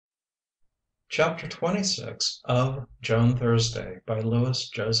Chapter 26 of Joan Thursday by Louis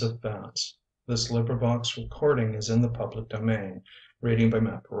Joseph Vance. This recording is in the public domain. Reading by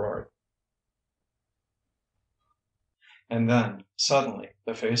Matt Perard. And then, suddenly,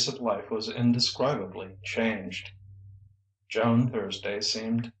 the face of life was indescribably changed. Joan Thursday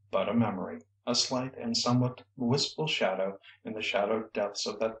seemed but a memory, a slight and somewhat wistful shadow in the shadowed depths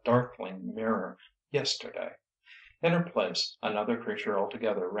of that darkling mirror, yesterday. In her place, another creature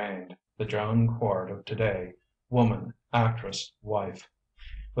altogether reigned, the Joan Quard of today, woman, actress, wife.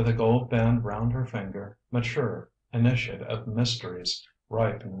 With a gold band round her finger, mature, initiate of mysteries,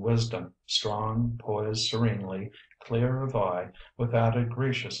 ripe in wisdom, strong, poised serenely, clear of eye, with added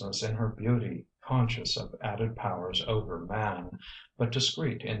graciousness in her beauty, conscious of added powers over man, but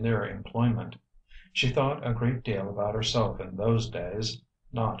discreet in their employment. She thought a great deal about herself in those days,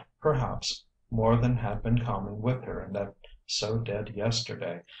 not, perhaps, more than had been common with her in that so dead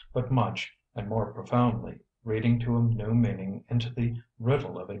yesterday, but much, and more profoundly, reading to a new meaning into the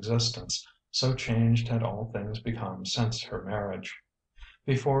riddle of existence, so changed had all things become since her marriage.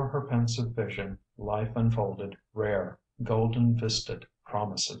 Before her pensive vision life unfolded rare, golden-visted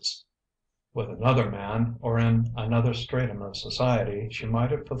promises. With another man, or in another stratum of society, she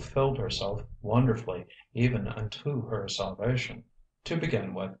might have fulfilled herself wonderfully, even unto her salvation. To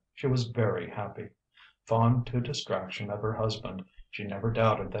begin with, she was very happy. Fond to distraction of her husband, she never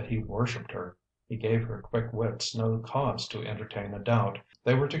doubted that he worshipped her. He gave her quick wits no cause to entertain a doubt.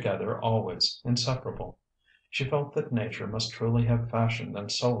 They were together always, inseparable. She felt that nature must truly have fashioned them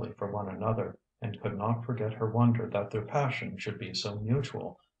solely for one another, and could not forget her wonder that their passion should be so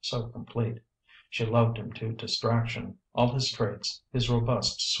mutual, so complete. She loved him to distraction, all his traits, his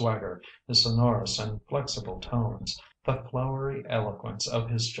robust swagger, his sonorous and flexible tones, the flowery eloquence of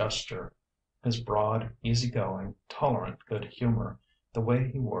his gesture, his broad, easy-going, tolerant good humour, the way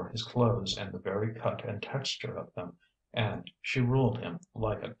he wore his clothes and the very cut and texture of them, and she ruled him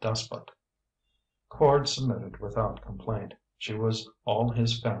like a despot. Quard submitted without complaint. She was all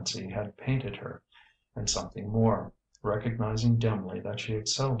his fancy had painted her, and something more, recognizing dimly that she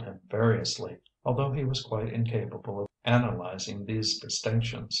excelled him variously, although he was quite incapable of analyzing these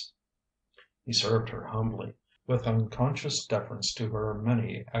distinctions. He served her humbly, with unconscious deference to her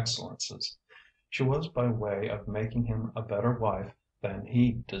many excellences. She was by way of making him a better wife than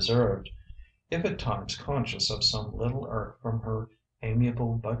he deserved, if at times conscious of some little irk from her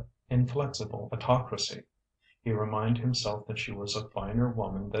amiable but inflexible autocracy. He reminded himself that she was a finer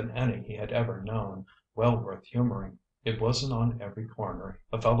woman than any he had ever known, well worth humouring. It wasn't on every corner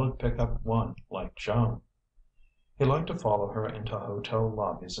a fellow'd pick up one like Joan. He liked to follow her into hotel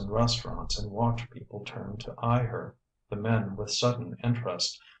lobbies and restaurants and watch people turn to eye her, the men with sudden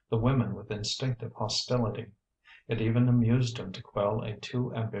interest, the women with instinctive hostility. It even amused him to quell a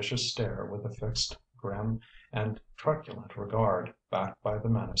too ambitious stare with a fixed, grim and truculent regard, backed by the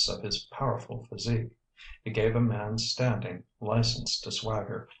menace of his powerful physique. It gave a man standing, license to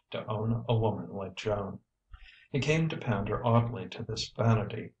swagger, to own a woman like Joan. He came to pander oddly to this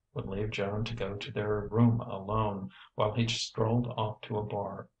vanity, would leave Joan to go to their room alone, while he strolled off to a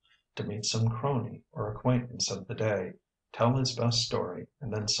bar, to meet some crony or acquaintance of the day, tell his best story,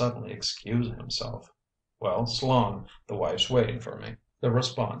 and then suddenly excuse himself. "Well, s'long, the wife's waiting for me." The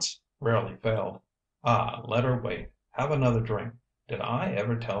response rarely failed. "Ah, let her wait. Have another drink. Did I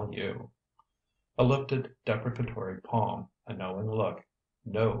ever tell you?" A lifted, deprecatory palm, a knowing look.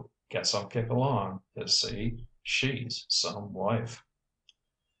 "No, guess I'll kick along, you see. She's some wife."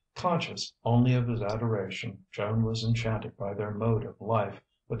 Conscious only of his adoration, Joan was enchanted by their mode of life,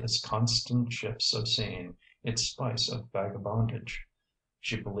 with its constant shifts of scene, its spice of vagabondage.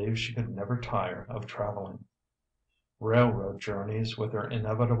 She believed she could never tire of travelling. Railroad journeys, with their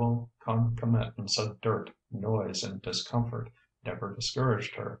inevitable concomitants of dirt, noise and discomfort, never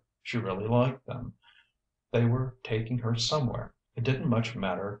discouraged her. She really liked them. They were taking her somewhere, it didn't much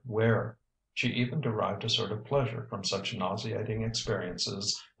matter where. She even derived a sort of pleasure from such nauseating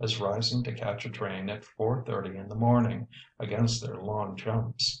experiences as rising to catch a train at 4:30 in the morning, against their long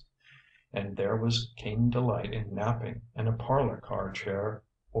jumps. And there was keen delight in napping in a parlour car chair,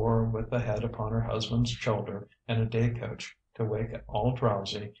 or with the head upon her husband's shoulder in a day coach, to wake all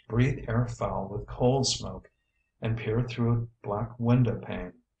drowsy, breathe air foul with coal smoke, and peer through a black window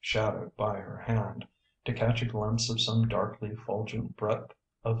pane, shadowed by her hand, to catch a glimpse of some darkly fulgent breadth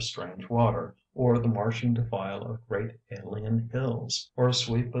of strange water, or the Martian defile of great alien hills, or a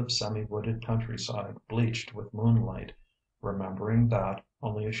sweep of semi-wooded countryside bleached with moonlight, remembering that,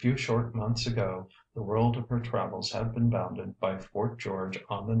 only a few short months ago, the world of her travels had been bounded by Fort George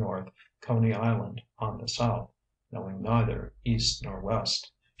on the north, Coney Island on the south, knowing neither east nor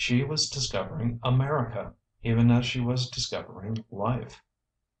west. She was discovering America, even as she was discovering life.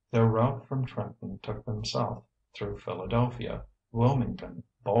 Their route from Trenton took them south through Philadelphia, Wilmington,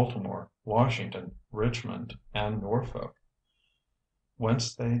 Baltimore, Washington, Richmond, and Norfolk,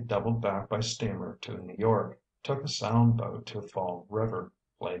 whence they doubled back by steamer to New York, took a sound boat to Fall River,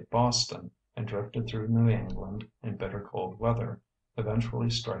 played Boston, and drifted through New England in bitter cold weather,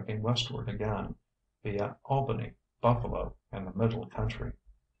 eventually striking westward again, via Albany, Buffalo, and the Middle Country.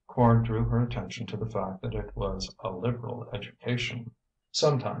 Quard drew her attention to the fact that it was a liberal education.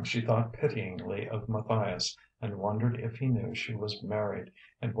 Sometimes she thought pityingly of Matthias, and wondered if he knew she was married,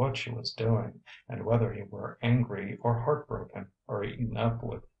 and what she was doing, and whether he were angry or heartbroken or eaten up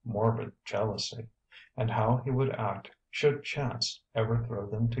with morbid jealousy, and how he would act should chance ever throw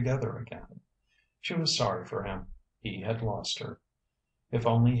them together again. She was sorry for him. He had lost her. If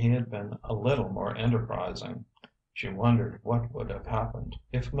only he had been a little more enterprising. She wondered what would have happened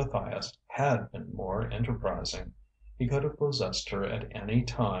if Matthias had been more enterprising. He could have possessed her at any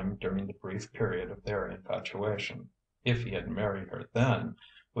time during the brief period of their infatuation. If he had married her then,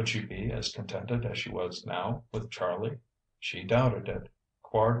 would she be as contented as she was now with Charlie? She doubted it.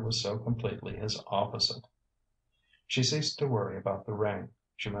 Quard was so completely his opposite. She ceased to worry about the ring.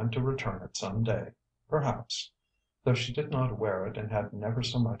 She meant to return it some day, perhaps. Though she did not wear it and had never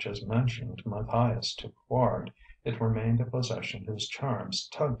so much as mentioned Matthias to Quard, it remained a possession whose charms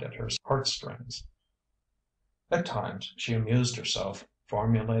tugged at her heartstrings. At times she amused herself,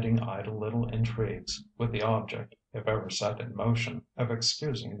 formulating idle little intrigues, with the object, if ever set in motion, of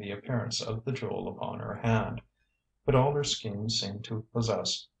excusing the appearance of the jewel upon her hand. But all her schemes seemed to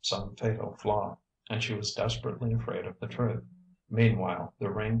possess some fatal flaw, and she was desperately afraid of the truth. Meanwhile the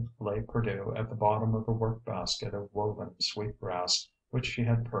ring lay perdu at the bottom of a work basket of woven sweetgrass, which she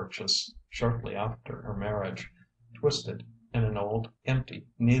had purchased shortly after her marriage, twisted in an old, empty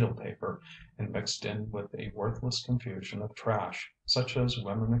needle paper, and mixed in with a worthless confusion of trash, such as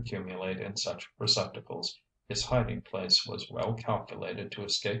women accumulate in such receptacles. Its hiding place was well calculated to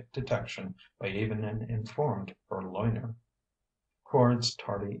escape detection by even an informed purloiner. Quard's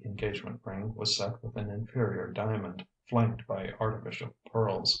tardy engagement ring was set with an inferior diamond, flanked by artificial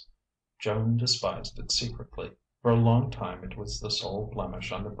pearls. Joan despised it secretly. For a long time it was the sole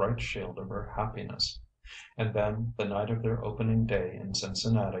blemish on the bright shield of her happiness. And then, the night of their opening day in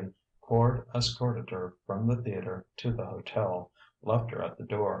Cincinnati, Quard escorted her from the theatre to the hotel, left her at the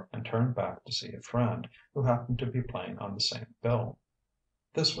door, and turned back to see a friend, who happened to be playing on the same bill.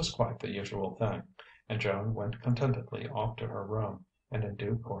 This was quite the usual thing, and Joan went contentedly off to her room, and in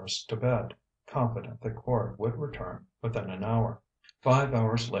due course to bed, confident that Quard would return within an hour. 5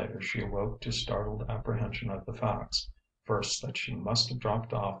 hours later she awoke to startled apprehension of the facts: first, that she must have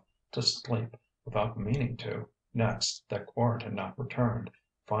dropped off to sleep without meaning to; next, that Quard had not returned;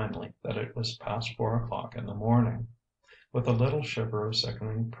 finally, that it was past 4 o'clock in the morning. With a little shiver of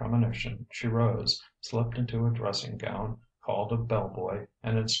sickening premonition she rose, slipped into a dressing gown, called a bell boy,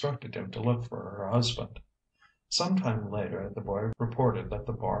 and instructed him to look for her husband. Some time later the boy reported that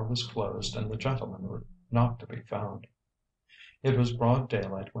the bar was closed and the gentleman not to be found. It was broad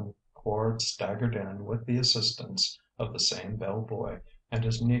daylight when Quard staggered in with the assistance of the same bell boy and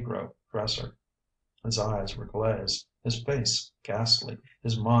his negro dresser. His eyes were glazed, his face ghastly,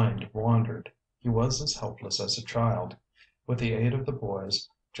 his mind wandered. He was as helpless as a child. With the aid of the boys,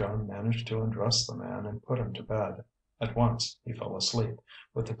 Joan managed to undress the man and put him to bed. At once he fell asleep,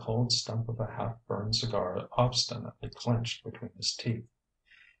 with the cold stump of a half burned cigar obstinately clenched between his teeth.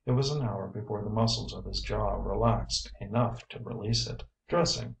 It was an hour before the muscles of his jaw relaxed enough to release it.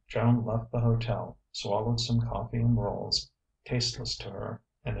 Dressing, Joan left the hotel, swallowed some coffee and rolls, tasteless to her,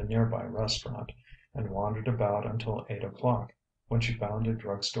 in a nearby restaurant, and wandered about until 8 o'clock, when she found a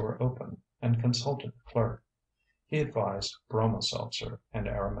drug store open, and consulted the clerk. He advised bromo seltzer and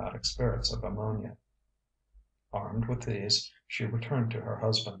aromatic spirits of ammonia. Armed with these, she returned to her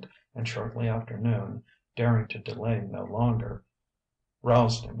husband, and shortly after noon, daring to delay no longer,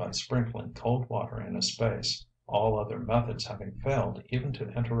 roused him by sprinkling cold water in his face, all other methods having failed even to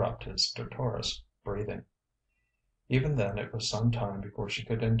interrupt his stertorous breathing. Even then it was some time before she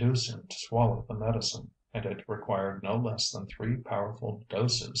could induce him to swallow the medicine, and it required no less than 3 powerful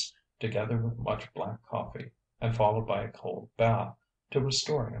doses, together with much black coffee, and followed by a cold bath, to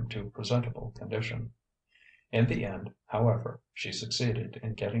restore him to presentable condition. In the end, however, she succeeded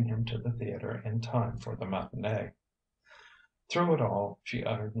in getting him to the theatre in time for the matinée. Through it all she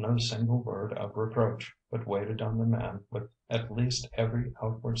uttered no single word of reproach, but waited on the man with at least every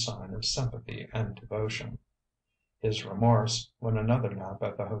outward sign of sympathy and devotion. His remorse, when another nap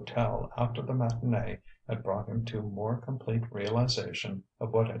at the hotel after the matinée had brought him to more complete realization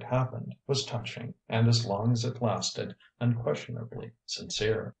of what had happened was touching and as long as it lasted unquestionably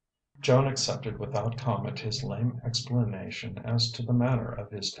sincere. Joan accepted without comment his lame explanation as to the manner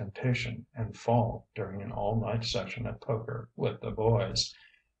of his temptation and fall during an all night session at poker with the boys,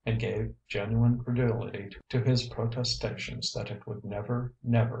 and gave genuine credulity to his protestations that it would never,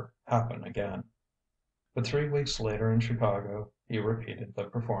 never happen again. But 3 weeks later in Chicago he repeated the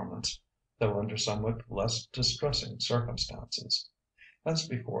performance, though under somewhat less distressing circumstances. As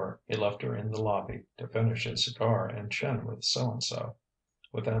before, he left her in the lobby to finish his cigar and chin with so and so.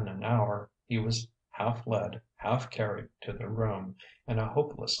 Within an hour he was half led, half carried to their room, in a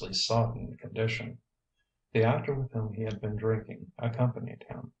hopelessly sodden condition. The actor with whom he had been drinking accompanied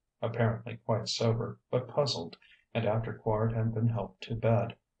him, apparently quite sober, but puzzled, and after Quard had been helped to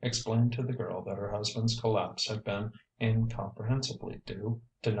bed, explained to the girl that her husband's collapse had been incomprehensibly due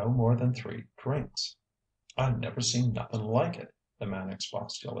to no more than 3 drinks. "I never seen nothin' like it," the man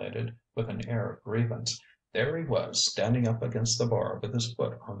expostulated, with an air of grievance. "There he was, standing up against the bar with his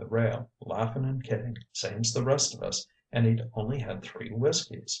foot on the rail, laughin' and kidding, same's the rest of us, and he'd only had 3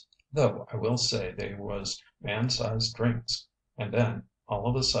 whiskies. Though I will say they was man sized drinks. And then, all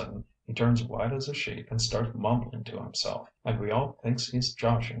of a sudden, he turns white as a sheet and starts mumbling to himself, and we all thinks he's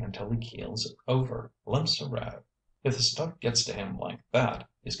joshing until he keels over, limp sirrah. If the stuff gets to him like that,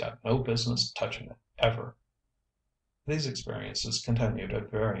 he's got no business touching it, ever." These experiences continued at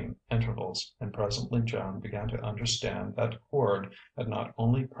varying intervals, and presently Joan began to understand that Quard had not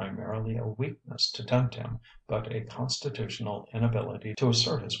only primarily a weakness to tempt him, but a constitutional inability to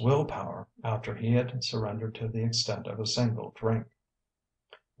assert his will power after he had surrendered to the extent of a single drink.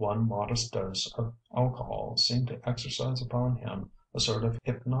 One modest dose of alcohol seemed to exercise upon him a sort of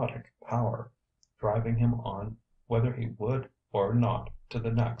hypnotic power, driving him on whether he would or not to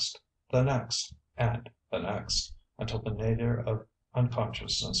the next, and the next, until the nadir of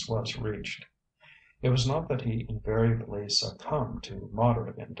unconsciousness was reached. It was not that he invariably succumbed to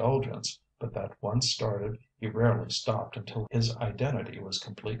moderate indulgence, but that once started he rarely stopped until his identity was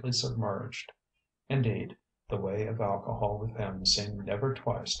completely submerged. Indeed, the way of alcohol with him seemed never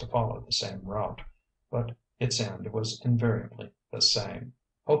twice to follow the same route, but its end was invariably the same.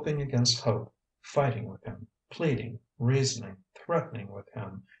 Hoping against hope, fighting with him, pleading, reasoning, threatening with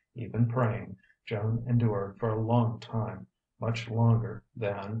him, even praying, Joan endured for a long time, much longer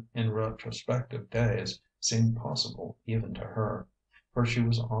than, in retrospective days, seemed possible even to her; for she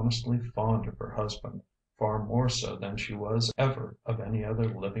was honestly fond of her husband, far more so than she was ever of any other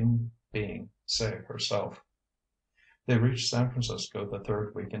living being save herself. They reached San Francisco the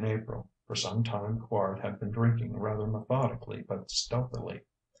 3rd week in April. For some time Quard had been drinking rather methodically but stealthily.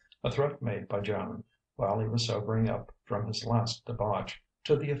 A threat made by Joan, while he was sobering up from his last debauch,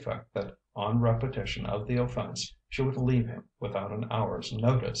 to the effect that on repetition of the offence she would leave him without an hour's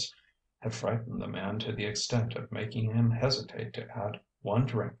notice, had frightened the man to the extent of making him hesitate to add one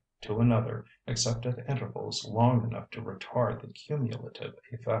drink to another except at intervals long enough to retard the cumulative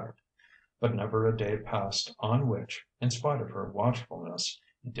effect. But never a day passed on which, in spite of her watchfulness,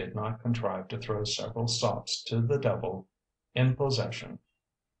 he did not contrive to throw several sops to the devil in possession,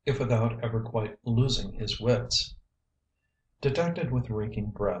 if without ever quite losing his wits. Detected with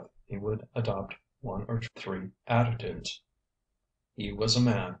reeking breath, he would adopt 1 or 3 attitudes. He was a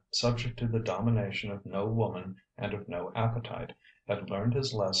man, subject to the domination of no woman and of no appetite, had learned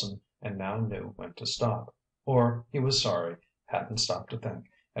his lesson and now knew when to stop. Or he was sorry, hadn't stopped to think,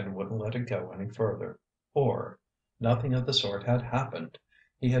 and wouldn't let it go any further. Or nothing of the sort had happened.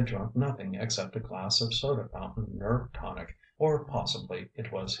 He had drunk nothing except a glass of soda fountain nerve tonic, or possibly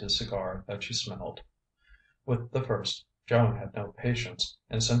it was his cigar that she smelled. With the first, Joan had no patience,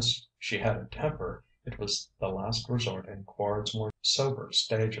 and since she had a temper, it was the last resort in Quard's more sober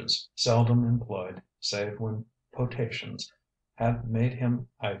stages, seldom employed save when potations had made him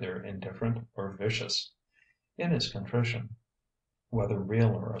either indifferent or vicious. In his contrition, whether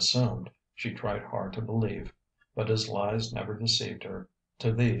real or assumed, she tried hard to believe, but his lies never deceived her.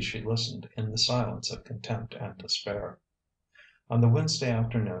 To these she listened in the silence of contempt and despair. On the Wednesday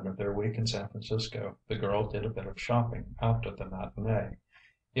afternoon of their week in San Francisco, the girl did a bit of shopping after the matinée.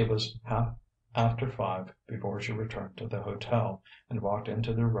 It was half after 5 before she returned to the hotel, and walked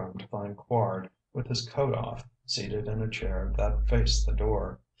into their room to find Quard, with his coat off, seated in a chair that faced the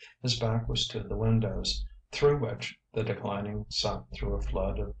door. His back was to the windows, through which the declining sun threw a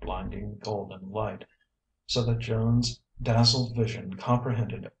flood of blinding golden light, so that Joan's dazzled vision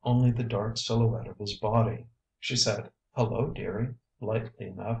comprehended only the dark silhouette of his body. She said "Hello, dearie," lightly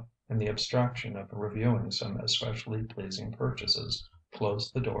enough, in the abstraction of reviewing some especially pleasing purchases,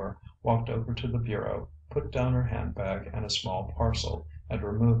 closed the door, walked over to the bureau, put down her handbag and a small parcel, and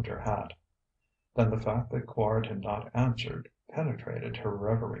removed her hat. Then the fact that Quard had not answered penetrated her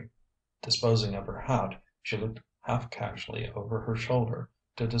reverie. Disposing of her hat, she looked half casually over her shoulder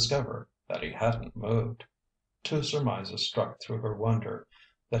to discover that he hadn't moved. Two surmises struck through her wonder: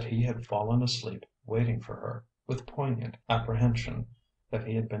 that he had fallen asleep waiting for her, with poignant apprehension that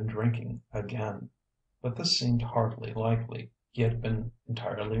he had been drinking again. But this seemed hardly likely: he had been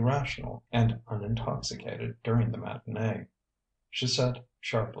entirely rational and unintoxicated during the matinée. She said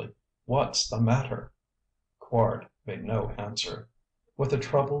sharply: "What's the matter?" Quard made no answer. With a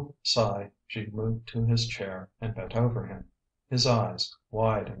troubled sigh she moved to his chair and bent over him. His eyes,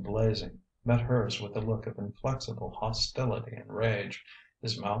 wide and blazing, met hers with a look of inflexible hostility and rage.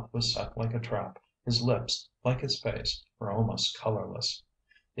 His mouth was set like a trap, his lips, like his face, were almost colourless.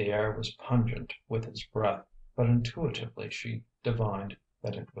 The air was pungent with his breath, but intuitively she divined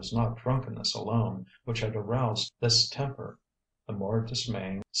that it was not drunkenness alone which had aroused this temper, the more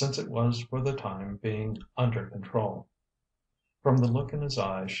dismaying since it was for the time being under control. From the look in his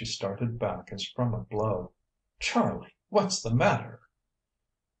eyes she started back as from a blow. "Charlie, what's the matter?"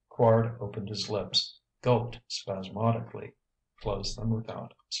 Quard opened his lips, gulped spasmodically, closed them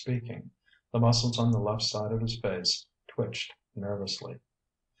without speaking. The muscles on the left side of his face twitched nervously.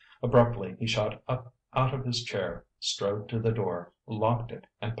 Abruptly he shot up out of his chair, strode to the door, locked it,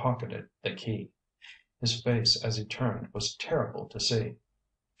 and pocketed the key. His face as he turned was terrible to see.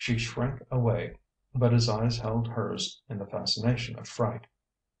 She shrank away, but his eyes held hers in the fascination of fright.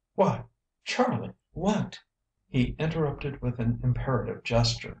 "What? Charlie, what?" He interrupted with an imperative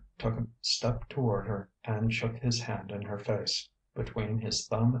gesture, took a step toward her, and shook his hand in her face. Between his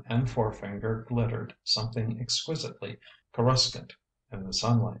thumb and forefinger glittered something exquisitely coruscant in the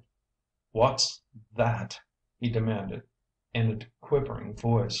sunlight. "What's that?" he demanded in a quivering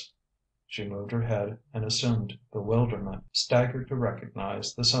voice. She moved her head in assumed bewilderment, staggered to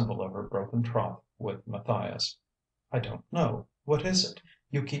recognize the symbol of her broken troth with Matthias. "I don't know. What is it?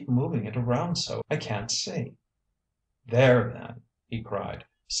 You keep moving it around so, I can't see." "There, then!" he cried,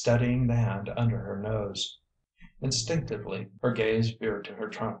 steadying the hand under her nose. Instinctively her gaze veered to her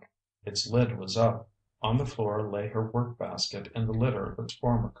trunk. Its lid was up. On the floor lay her work basket in the litter of its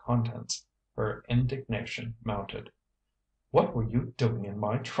former contents. Her indignation mounted. "What were you doing in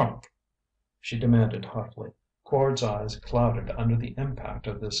my trunk?" she demanded hotly. Quard's eyes clouded under the impact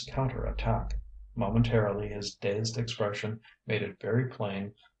of this counter attack. Momentarily his dazed expression made it very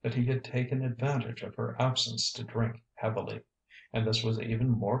plain that he had taken advantage of her absence to drink heavily. And this was even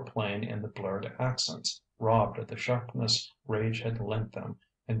more plain in the blurred accents, robbed of the sharpness rage had lent them,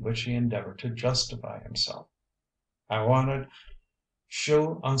 in which he endeavoured to justify himself. "I wanted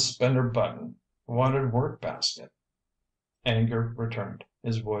shoe on spender button. Wanted work basket." Anger returned.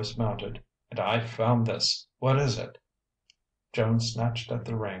 His voice mounted. "And I found this. What is it?" Joan snatched at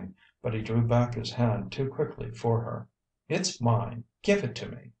the ring, but he drew back his hand too quickly for her. "It's mine. Give it to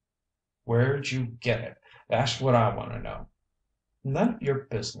me." "Where'd you get it? That's what I want to know." "None of your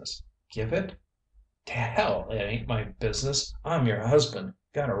business. Give it." "To hell it ain't my business. I'm your husband.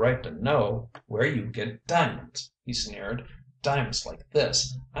 Got a right to know where you get diamonds," he sneered. "Diamonds like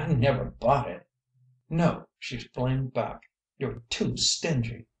this. I never bought it." "No," she flamed back. "You're too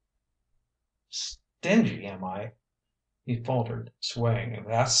stingy." "Stingy, am I?" he faltered, swaying.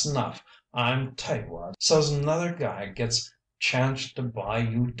 "That's enough. I'm tightwad, so's another guy gets chance to buy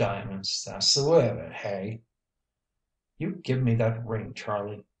you diamonds. That's the way of it, hey?" "You give me that ring,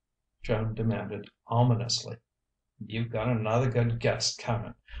 Charlie," Joan demanded ominously. "You've got another good guess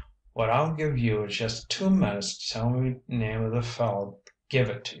coming. What I'll give you is just 2 minutes to tell me the name of the fellow give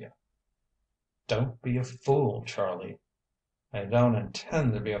it to you." "Don't be a fool, Charlie." "I don't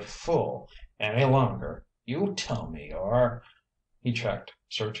intend to be a fool any longer. You tell me, or " He checked,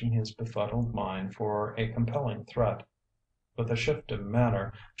 searching his befuddled mind for a compelling threat. With a shift of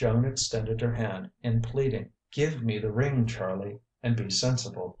manner, Joan extended her hand in pleading. "Give me the ring, Charlie, and be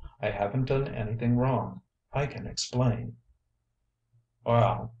sensible. I haven't done anything wrong. I can explain."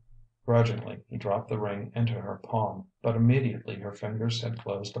 "Well." Grudgingly he dropped the ring into her palm, but immediately her fingers had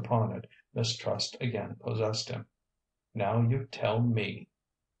closed upon it, mistrust again possessed him. "Now you tell me."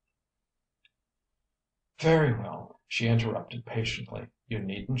 "Very well," she interrupted patiently. "You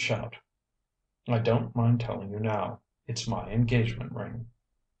needn't shout. I don't mind telling you now. It's my engagement ring."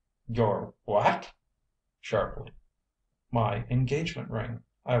 "Your what?" sharply. "My engagement ring.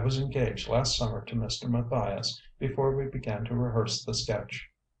 I was engaged last summer to Mr. Matthias, before we began to rehearse the sketch."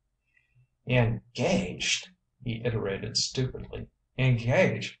 "Engaged?" he iterated stupidly.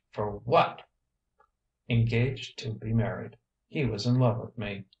 "Engaged for what?" "Engaged to be married. He was in love with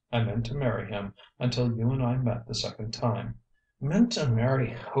me. I meant to marry him until you and I met the second time." "Meant to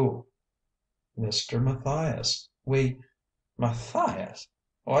marry who?" "Mr. Matthias. We—" "Matthias?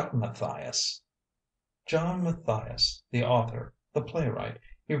 What Matthias?" "John Matthias, the author, the playwright.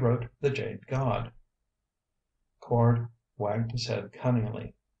 He wrote The Jade God." Quard wagged his head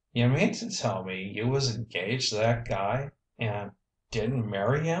cunningly. "You mean to tell me you was engaged to that guy and didn't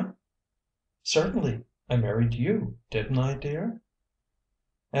marry him?" "Certainly. I married you, didn't I, dear?"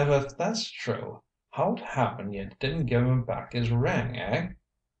 "And if that's true, how't happen you didn't give him back his ring, eh?"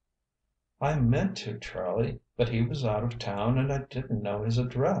 "I meant to, Charlie, but he was out of town and I didn't know his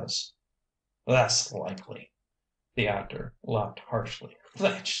address." "That's likely." The actor laughed harshly.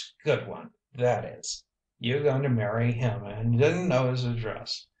 "That's a good one, that is. You going to marry him and didn't know his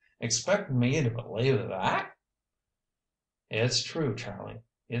address. Expect me to believe that?" "It's true, Charlie.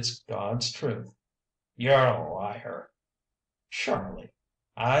 It's God's truth." "You're a liar." "Charlie!"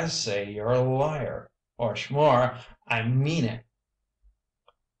 "I say you're a liar. What's more, I mean it."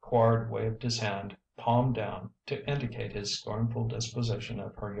 Quard waved his hand, palm down, to indicate his scornful disposition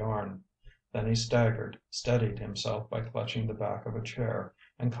of her yarn. Then he staggered, steadied himself by clutching the back of a chair,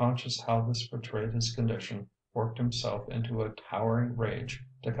 and conscious how this betrayed his condition, worked himself into a towering rage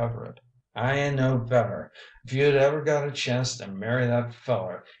to cover it. "I ain't no better. If you'd ever got a chance to marry that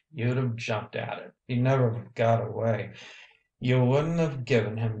feller, you'd have jumped at it. He'd never have got away. You wouldn't have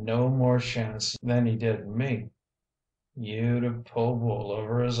given him no more chance than he did me. You'd have pulled wool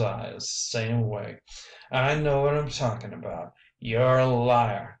over his eyes, same way. I know what I'm talking about. You're a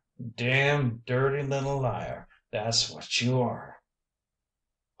liar. Damn dirty little liar, that's what you are."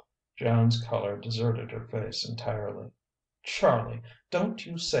 Joan's color deserted her face entirely. "Charlie, don't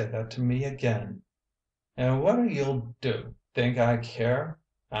you say that to me again." "And what'll you do? Think I care?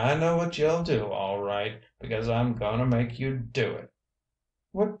 I know what you'll do, all right, because I'm gonna make you do it."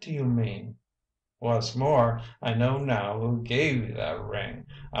 "What do you mean?" "What's more, I know now who gave you that ring.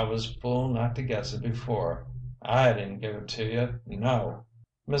 I was fool not to guess it before. I didn't give it to you, no.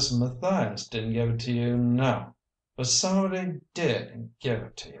 Mr. Matthias didn't give it to you, no. But somebody did give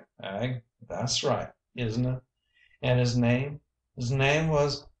it to you, eh? That's right, isn't it? And his name? His name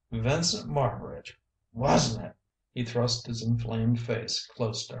was Vincent Marbridge, wasn't it?" He thrust his inflamed face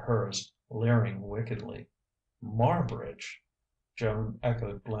close to hers, leering wickedly. "Marbridge?" Joan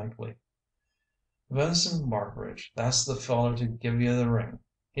echoed blankly. "Vincent Marbridge. That's the feller to give you the ring.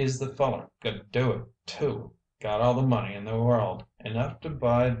 He's the feller could do it, too. Got all the money in the world. Enough to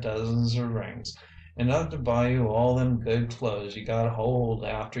buy dozens of rings. Enough to buy you all them good clothes you got hold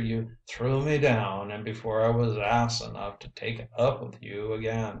after you threw me down and before I was ass enough to take up with you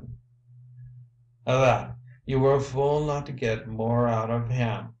again. That, you were a fool not to get more out of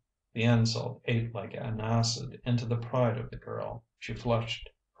him." The insult ate like an acid into the pride of the girl. She flushed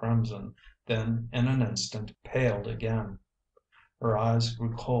crimson, then in an instant paled again. Her eyes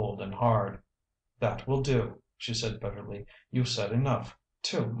grew cold and hard. "That will do," she said bitterly. "You've said enough,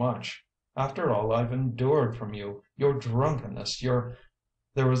 too much. After all I've endured from you, your drunkenness, your—"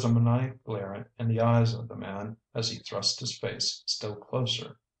 There was a maniac glare in the eyes of the man as he thrust his face still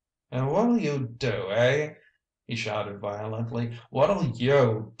closer. "And what'll you do, eh?" he shouted violently. "What'll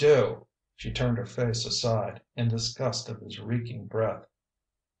you do?" She turned her face aside, in disgust of his reeking breath.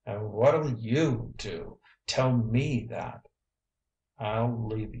 "And what'll you do? Tell me that." "I'll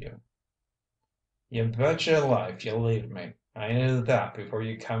leave you." "You bet your life you'll leave me. I knew that before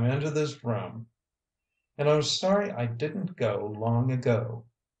you come into this room." "And I'm sorry I didn't go long ago."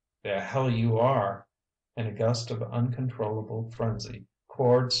 "The hell you are!" In a gust of uncontrollable frenzy,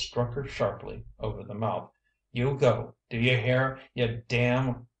 Quard struck her sharply over the mouth. "You go, do you hear, you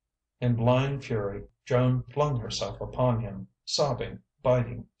damn—" In blind fury, Joan flung herself upon him, sobbing,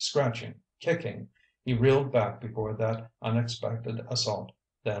 biting, scratching, kicking. He reeled back before that unexpected assault,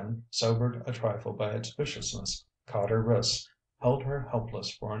 then, sobered a trifle by its viciousness, caught her wrists, held her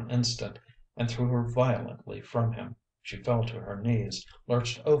helpless for an instant, and threw her violently from him. She fell to her knees,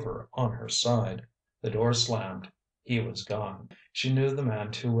 lurched over on her side. The door slammed. He was gone. She knew the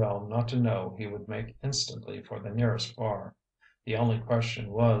man too well not to know he would make instantly for the nearest bar. The only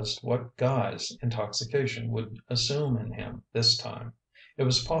question was what guise intoxication would assume in him this time. It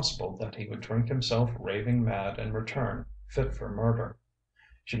was possible that he would drink himself raving mad and return, fit for murder.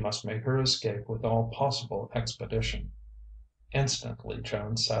 She must make her escape with all possible expedition. Instantly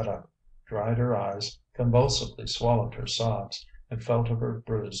Joan sat up, dried her eyes, convulsively swallowed her sobs, and felt of her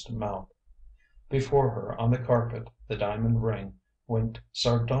bruised mouth. Before her on the carpet the diamond ring winked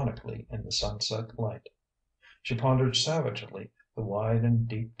sardonically in the sunset light. She pondered savagely the wide and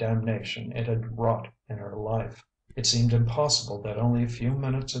deep damnation it had wrought in her life. It seemed impossible that only a few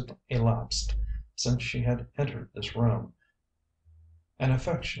minutes had elapsed since she had entered this room, an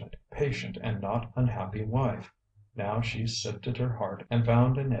affectionate, patient, and not unhappy wife. Now she sifted her heart and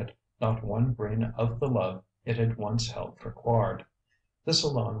found in it not one grain of the love it had once held for Quard. This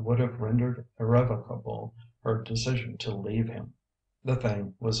alone would have rendered irrevocable her decision to leave him. The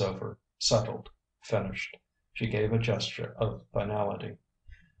thing was over, settled, finished. She gave a gesture of finality.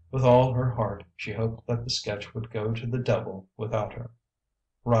 With all her heart she hoped that the sketch would go to the devil without her.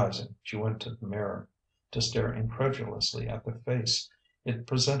 Rising, she went to the mirror, to stare incredulously at the face it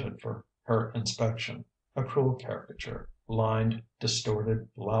presented for her inspection, a cruel caricature, lined, distorted,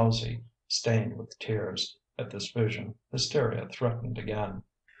 blowsy, stained with tears. At this vision, hysteria threatened again.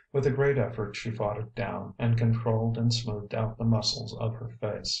 With a great effort she fought it down, and controlled and smoothed out the muscles of her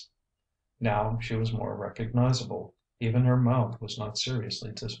face. Now she was more recognizable. Even her mouth was not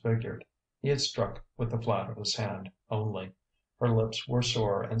seriously disfigured. He had struck with the flat of his hand only. Her lips were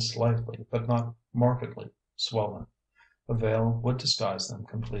sore and slightly, but not markedly, swollen. A veil would disguise them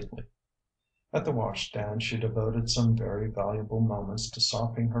completely. At the washstand she devoted some very valuable moments to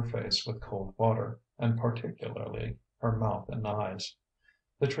sopping her face with cold water, and particularly her mouth and eyes.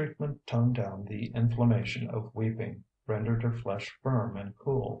 The treatment toned down the inflammation of weeping, rendered her flesh firm and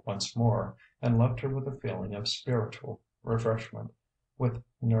cool once more, and left her with a feeling of spiritual refreshment, with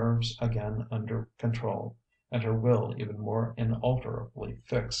nerves again under control, and her will even more inalterably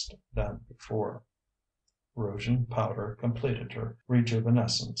fixed than before. Rouge and powder completed her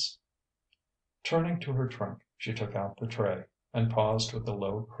rejuvenescence. Turning to her trunk, she took out the tray, and paused with a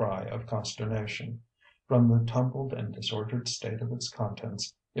low cry of consternation. From the tumbled and disordered state of its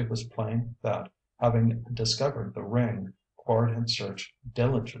contents, it was plain that, having discovered the ring, Quard had searched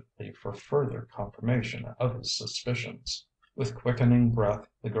diligently for further confirmation of his suspicions. With quickening breath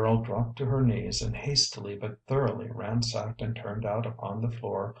the girl dropped to her knees and hastily but thoroughly ransacked and turned out upon the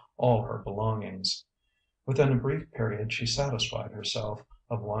floor all her belongings. Within a brief period she satisfied herself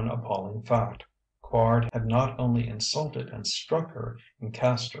of one appalling fact. Quard had not only insulted and struck her and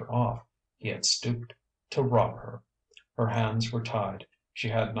cast her off, he had stooped to rob her. Her hands were tied. She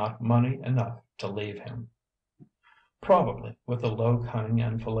had not money enough to leave him. Probably, with the low cunning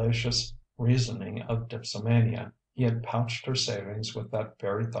and fallacious reasoning of dipsomania, he had pouched her savings with that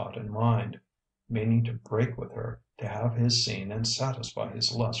very thought in mind. Meaning to break with her, to have his scene and satisfy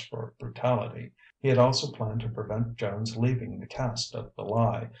his lust for brutality, he had also planned to prevent Joan's leaving the cast of the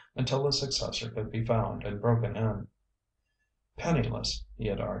lie until a successor could be found and broken in. Penniless, he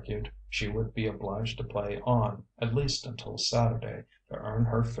had argued, she would be obliged to play on, at least until Saturday, to earn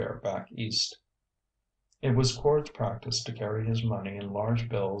her fare back East. It was Quard's practice to carry his money in large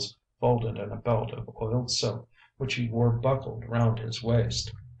bills folded in a belt of oiled silk which he wore buckled round his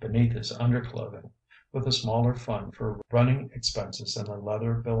waist, beneath his underclothing, with a smaller fund for running expenses in a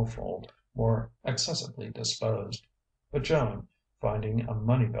leather billfold more accessibly disposed. But Joan, finding a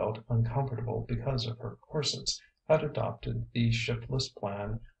money belt uncomfortable because of her corsets, had adopted the shiftless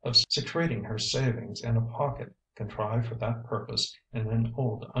plan of secreting her savings in a pocket contrived for that purpose in an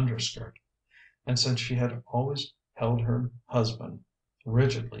old underskirt. And since she had always held her husband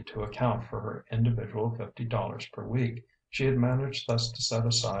rigidly to account for her individual $50 per week, she had managed thus to set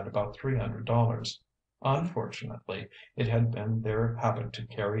aside about $300. Unfortunately, it had been their habit to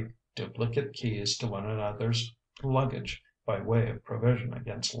carry duplicate keys to one another's luggage by way of provision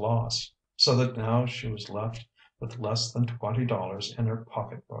against loss, so that now she was left with less than $20 in her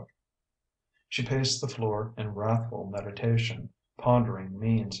pocketbook. She paced the floor in wrathful meditation, pondering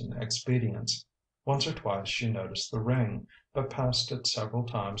means and expedients. Once or twice she noticed the ring, but passed it several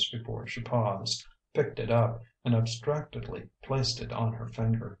times before she paused, picked it up, and abstractedly placed it on her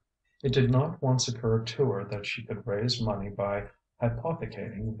finger. It did not once occur to her that she could raise money by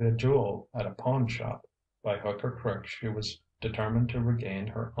hypothecating the jewel at a pawnshop. By hook or crook she was determined to regain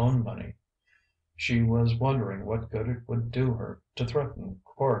her own money. She was wondering what good it would do her to threaten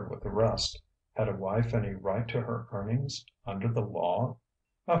Quard with arrest. Had a wife any right to her earnings, under the law?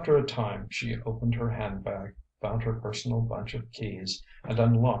 After a time she opened her handbag, found her personal bunch of keys, and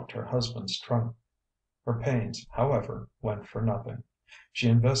unlocked her husband's trunk. Her pains, however, went for nothing. She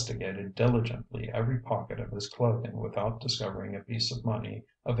investigated diligently every pocket of his clothing without discovering a piece of money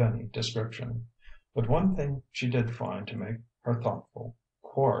of any description. But one thing she did find to make her thoughtful: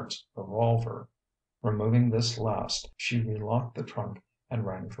 Quard's revolver. Removing this last, she relocked the trunk and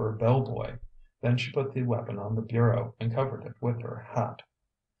rang for a bell boy. Then she put the weapon on the bureau and covered it with her hat.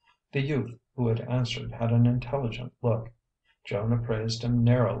 The youth who had answered had an intelligent look. Joan appraised him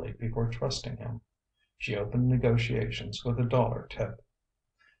narrowly before trusting him. She opened negotiations with a $1 tip.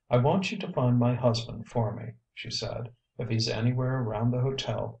 "I want you to find my husband for me," she said. "If he's anywhere around the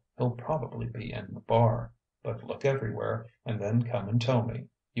hotel, he'll probably be in the bar. But look everywhere, and then come and tell me.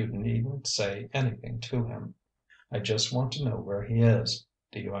 You needn't say anything to him. I just want to know where he is.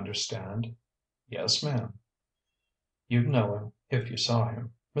 Do you understand?" "Yes, ma'am." "You'd know him if you saw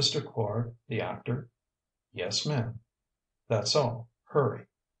him. Mr. Quard, the actor?" "Yes, ma'am." "That's all. Hurry."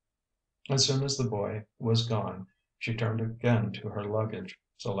 As soon as the boy was gone, she turned again to her luggage,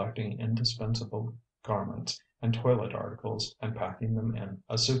 selecting indispensable garments and toilet articles and packing them in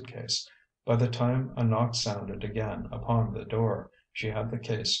a suitcase. By the time a knock sounded again upon the door, she had the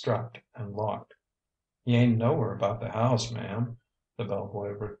case strapped and locked. "He ain't nowhere about the house, ma'am," the bellboy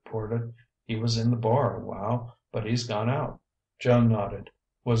reported. "He was in the bar a while, but he's gone out." Joan nodded,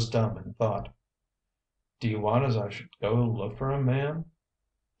 was dumb in thought. "Do you want as I should go look for him, ma'am?"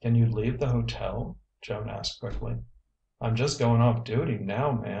 "Can you leave the hotel?" Joan asked quickly. "I'm just going off duty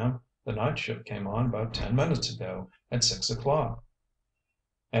now, ma'am. The night shift came on about 10 minutes ago, at 6 o'clock."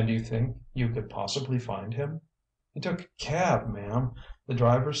 "And you think you could possibly find him?" "He took a cab, ma'am. The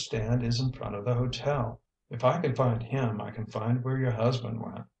driver's stand is in front of the hotel. If I can find him, I can find where your husband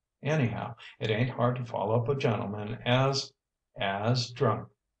went. Anyhow, it ain't hard to follow up a gentleman as drunk,"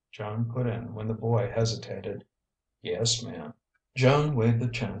 Joan put in when the boy hesitated. "Yes, ma'am." Joan weighed the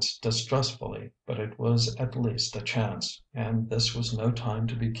chance distrustfully, but it was at least a chance, and this was no time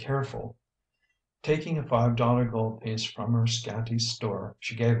to be careful. Taking a $5 gold piece from her scanty store,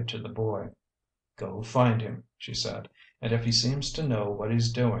 she gave it to the boy. "Go find him," she said, "and if he seems to know what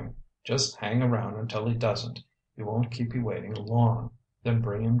he's doing, just hang around until he doesn't. He won't keep you waiting long. Then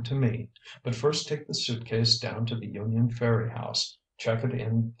bring him to me. But first take the suitcase down to the Union Ferry House, check it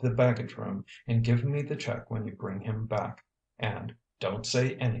in the baggage room, and give me the check when you bring him back. And don't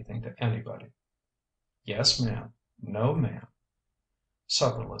say anything to anybody." "Yes, ma'am. No, ma'am."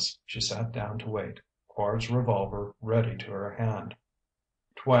 Supperless, she sat down to wait, Quard's revolver ready to her hand.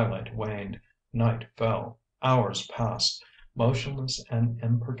 Twilight waned, night fell, hours passed. Motionless and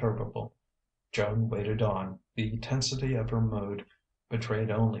imperturbable, Joan waited on, the tensity of her mood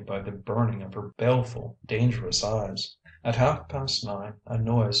betrayed only by the burning of her baleful, dangerous eyes. At 9:30 a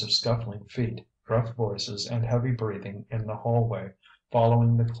noise of scuffling feet, gruff voices and heavy breathing in the hallway,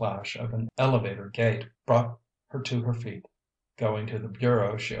 following the clash of an elevator gate, brought her to her feet. Going to the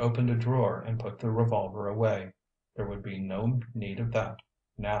bureau, she opened a drawer and put the revolver away. There would be no need of that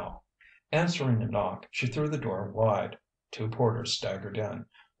now. Answering a knock, she threw the door wide. 2 porters staggered in,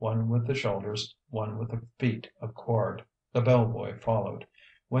 one with the shoulders, one with the feet of Quard. The bellboy followed.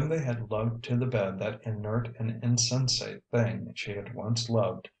 When they had lugged to the bed that inert and insensate thing she had once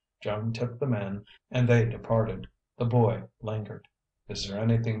loved, Joan tipped them in and they departed. The boy lingered. "Is there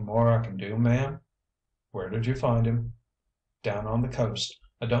anything more I can do, ma'am?" "Where did you find him?" "Down on the coast.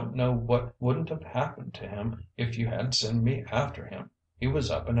 I don't know what wouldn't have happened to him if you hadn't sent me after him. He was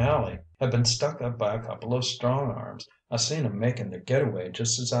up an alley. Had been stuck up by a couple of strong arms. I seen 'em making their getaway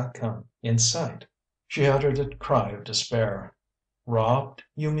just as I come in sight." She uttered a cry of despair. "Robbed,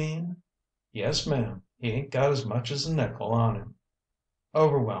 you mean?" "Yes, ma'am. He ain't got as much as a nickel on him."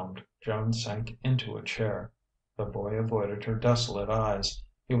 Overwhelmed, Joan sank into a chair. The boy avoided her desolate eyes.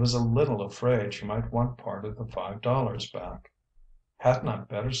 He was a little afraid she might want part of the $5 back. "Hadn't I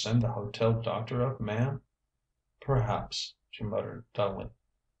better send the hotel doctor up, ma'am?" "Perhaps," she muttered dully.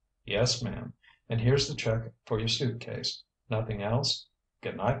 "Yes, ma'am. And here's the check for your suitcase. Nothing else?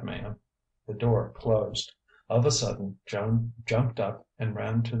 Good night, ma'am." The door closed. Of a sudden Joan jumped up and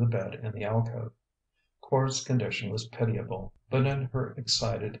ran to the bed in the alcove. Quard's condition was pitiable, but in her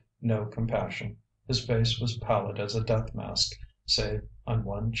excited no compassion. His face was pallid as a death mask, save on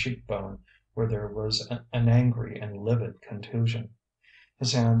one cheek bone, where there was an angry and livid contusion.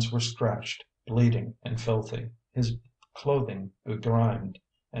 His hands were scratched, bleeding and filthy, his clothing begrimed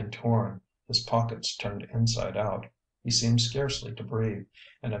and torn, his pockets turned inside out. He seemed scarcely to breathe,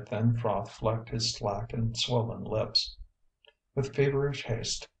 and a thin froth flecked his slack and swollen lips. With feverish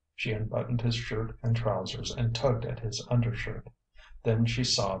haste she unbuttoned his shirt and trousers and tugged at his undershirt. Then she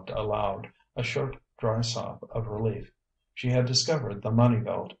sobbed aloud, a short, dry sob of relief. She had discovered the money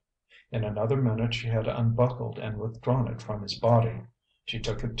belt. In another minute she had unbuckled and withdrawn it from his body. She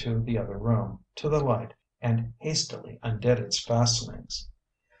took it to the other room, to the light, and hastily undid its fastenings.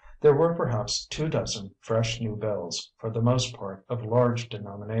 There were perhaps 24 fresh new bills, for the most part of large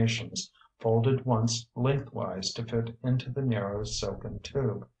denominations, folded once lengthwise to fit into the narrow silken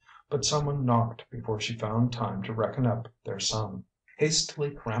tube. But someone knocked before she found time to reckon up their sum. Hastily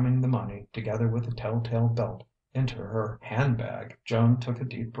cramming the money, together with the telltale belt, into her handbag, Joan took a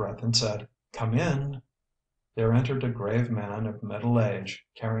deep breath and said: "Come in." There entered a grave man of middle age,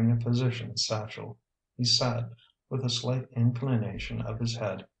 carrying a physician's satchel. He said, with a slight inclination of his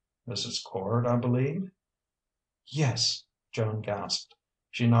head: "Mrs. Cord, I believe?" "Yes," Joan gasped.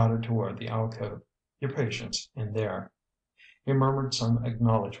 She nodded toward the alcove. "Your patient's in there." He murmured some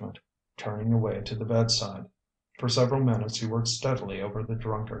acknowledgment, turning away to the bedside. For several minutes he worked steadily over the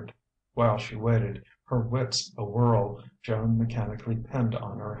drunkard. While she waited, her wits awhirl, Joan mechanically pinned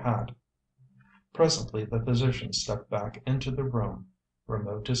on her hat. Presently the physician stepped back into the room,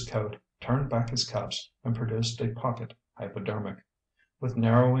 removed his coat, turned back his cuffs, and produced a pocket hypodermic. With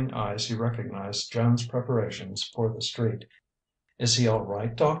narrowing eyes he recognized Joan's preparations for the street. "Is he all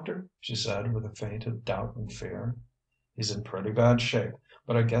right, doctor?" she said, with a feint of doubt and fear. "He's in pretty bad shape,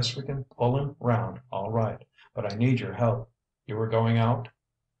 but I guess we can pull him round all right. But I need your help. You were going out?"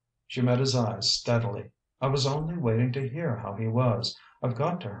 She met his eyes steadily. "I was only waiting to hear how he was. I've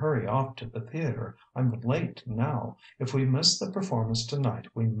got to hurry off to the theatre. I'm late now. If we miss the performance tonight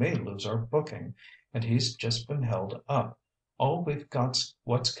we may lose our booking. And he's just been held up. All we've got's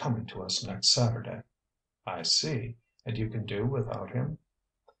what's coming to us next Saturday." "I see. And you can do without him?"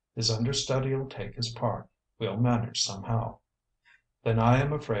 "His understudy'll take his part. We'll manage somehow." "Then I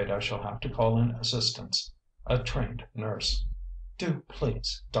am afraid I shall have to call in assistance a trained nurse." "Do,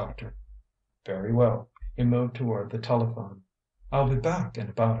 please, doctor." "Very well." He moved toward the telephone. "I'll be back in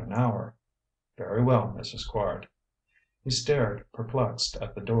about an hour." "Very well, Mrs. Quard." He stared, perplexed,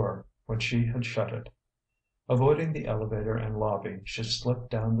 at the door, when she had shut it. Avoiding the elevator and lobby, she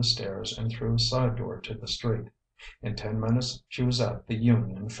slipped down the stairs and through a side door to the street. In 10 minutes she was at the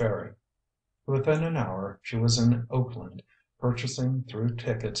Union Ferry. Within an hour she was in Oakland, purchasing through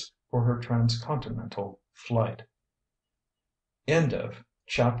tickets for her transcontinental flight.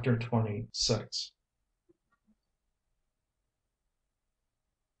 Chapter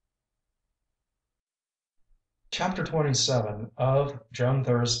 27 of Joan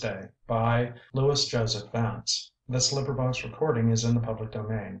Thursday by Louis Joseph Vance. This recording is in the public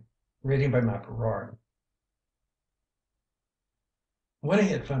domain. Reading by Matt Gerard. When he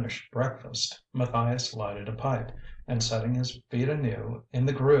had finished breakfast, Matthias lighted a pipe, and setting his feet anew in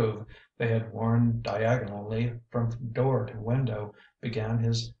the groove they had worn diagonally from door to window, began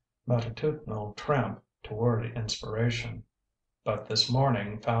his matutinal tramp toward inspiration. But this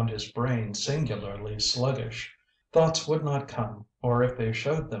morning found his brain singularly sluggish. Thoughts would not come, or if they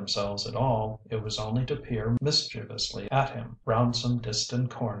showed themselves at all, it was only to peer mischievously at him round some distant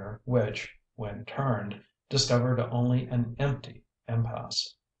corner which, when turned, discovered only an empty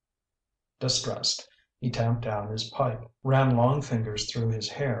impasse. Distressed, he tamped down his pipe, ran long fingers through his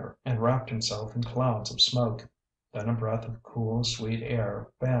hair, and wrapped himself in clouds of smoke. Then a breath of cool, sweet air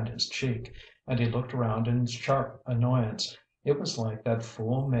fanned his cheek, and he looked round in sharp annoyance. It was like that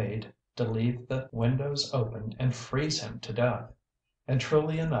fool maid to leave the windows open and freeze him to death. And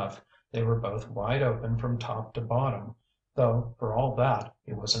truly enough, they were both wide open from top to bottom, though for all that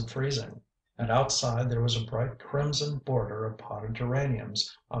he wasn't freezing. And outside there was a bright crimson border of potted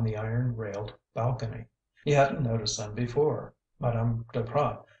geraniums on the iron railed balcony. He hadn't noticed them before. Madame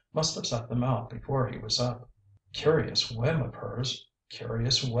Duprat must have set them out before he was up. Curious whim of hers,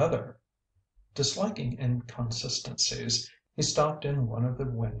 curious weather. Disliking inconsistencies, he stopped in one of the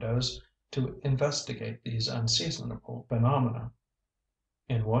windows to investigate these unseasonable phenomena.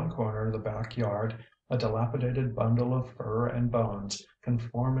 In one corner of the back yard a dilapidated bundle of fur and bones,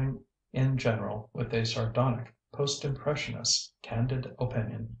 conforming in general with a sardonic post-impressionist's candid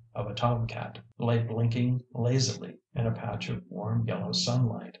opinion of a tomcat, lay blinking lazily in a patch of warm yellow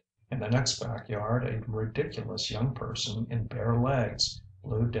sunlight. In the next back yard a ridiculous young person in bare legs,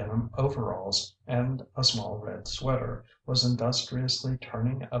 blue denim overalls, and a small red sweater, was industriously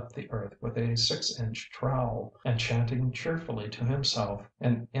turning up the earth with a 6-inch trowel, and chanting cheerfully to himself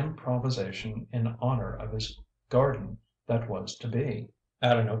an improvisation in honor of his garden that was to be.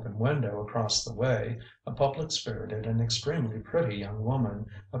 At an open window across the way, a public-spirited and extremely pretty young woman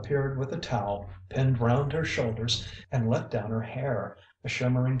appeared with a towel pinned round her shoulders and let down her hair, a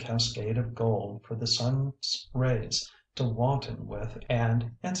shimmering cascade of gold for the sun's rays to wanton with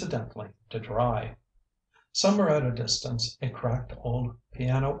and, incidentally, to dry. Somewhere at a distance a cracked old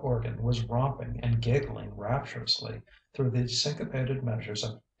piano organ was romping and giggling rapturously through the syncopated measures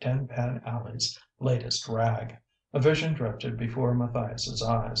of Tin Pan Alley's latest rag. A vision drifted before Matthias's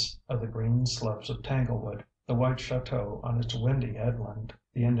eyes, of the green slopes of Tanglewood, the white chateau on its windy headland,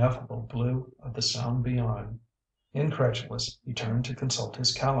 the ineffable blue of the Sound beyond. Incredulous, he turned to consult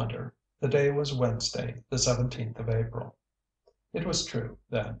his calendar. The day was Wednesday, the 17th of April. It was true,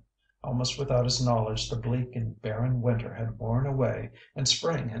 then. Almost without his knowledge the bleak and barren winter had worn away and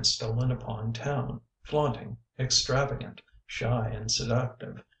spring had stolen upon town. flaunting, extravagant, shy and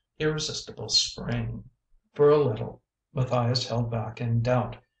seductive, irresistible spring. For a little Matthias held back in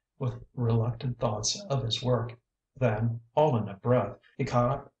doubt, with reluctant thoughts of his work. Then, all in a breath, he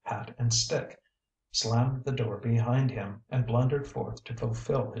caught up hat and stick, slammed the door behind him, and blundered forth to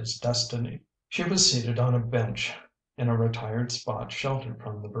fulfill his destiny. She was seated on a bench in a retired spot sheltered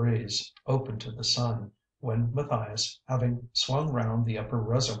from the breeze, open to the sun, when Matthias, having swung round the upper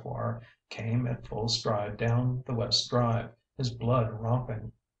reservoir, came at full stride down the west drive, his blood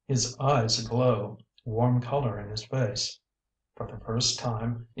romping, his eyes aglow, warm colour in his face, for the first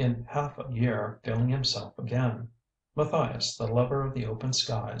time in half a year feeling himself again. Matthias, the lover of the open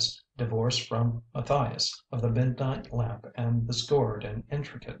skies, divorced from Matthias of the midnight lamp and the scored and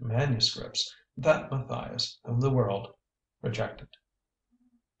intricate manuscripts, that Matthias whom the world rejected.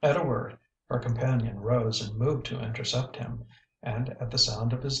 At a word, her companion rose and moved to intercept him, and at the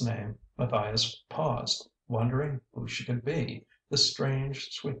sound of his name Matthias paused, wondering who she could be, this strange,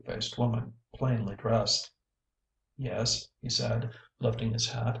 sweet faced woman, plainly dressed. "Yes," he said, lifting his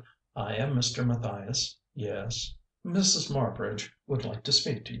hat. "I am Mr. Matthias. Yes. Mrs. Marbridge would like to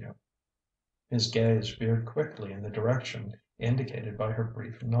speak to you." His gaze veered quickly in the direction indicated by her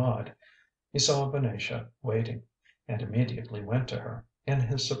brief nod. He saw Venetia waiting, and immediately went to her, in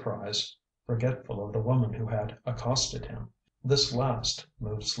his surprise, forgetful of the woman who had accosted him. This last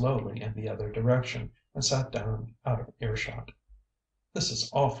moved slowly in the other direction, and sat down out of earshot. "This is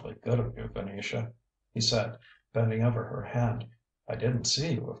awfully good of you, Venetia," he said, bending over her hand. "I didn't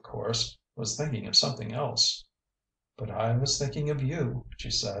see you, of course. Was thinking of something else." "But I was thinking of you," she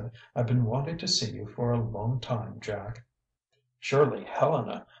said. "I've been wanting to see you for a long time, Jack." "Surely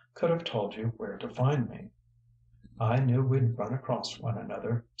Helena could have told you where to find me." "I knew we'd run across one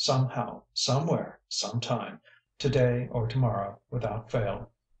another, somehow, somewhere, sometime, today or tomorrow, without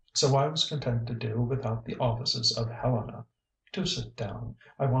fail. So I was content to do without the offices of Helena. Do sit down.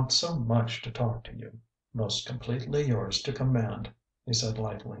 I want so much to talk to you." "Most completely yours to command," he said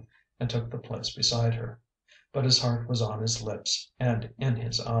lightly, and took the place beside her. But his heart was on his lips and in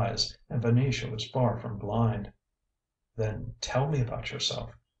his eyes, and Venetia was far from blind. "Then tell me about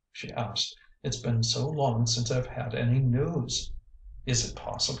yourself," she asked. "It's been so long since I've had any news." "Is it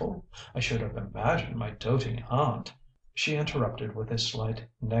possible? I should have imagined my doting aunt " She interrupted with a slight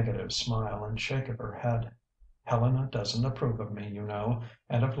negative smile and shake of her head. "Helena doesn't approve of me, you know,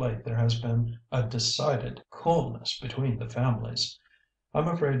 and of late there has been a decided coolness between the families. I'm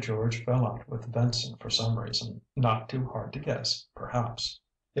afraid George fell out with Vincent for some reason, not too hard to guess, perhaps."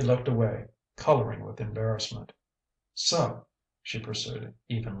 He looked away, colouring with embarrassment. "So," she pursued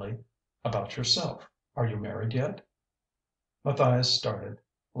evenly, "about yourself. Are you married yet?" Matthias started,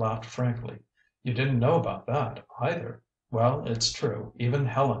 laughed frankly. "You didn't know about that, either? Well, it's true, even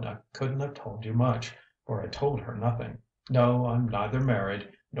Helena couldn't have told you much, for I told her nothing. No, I'm neither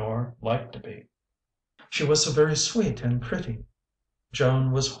married, nor like to be." "She was so very sweet and pretty."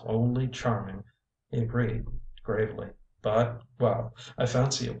 "Joan was wholly charming," he agreed gravely. "But well, I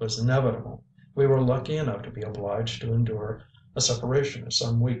fancy it was inevitable. We were lucky enough to be obliged to endure a separation of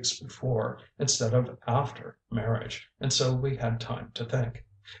some weeks before, instead of after, marriage, and so we had time to think.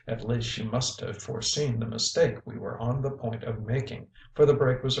 At least she must have foreseen the mistake we were on the point of making, for the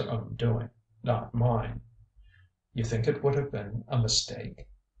break was her own doing, not mine." "You think it would have been a mistake?"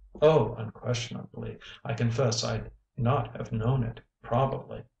 "Oh, unquestionably. I confess I'd not have known it,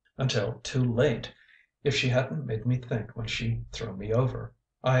 probably, until too late, if she hadn't made me think when she threw me over.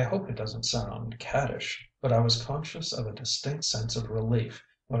 I hope it doesn't sound caddish, but I was conscious of a distinct sense of relief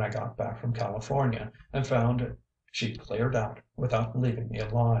when I got back from California and found she'd cleared out without leaving me a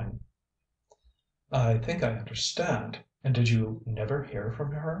line." "I think I understand. And did you never hear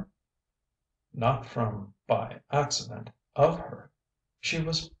from her?" "Not from by accident of her. She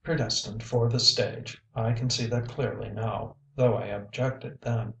was predestined for the stage. I can see that clearly now, though I objected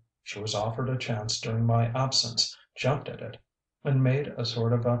then. She was offered a chance during my absence, jumped at it, and made a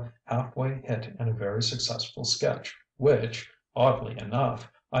sort of a half-way hit in a very successful sketch, which, oddly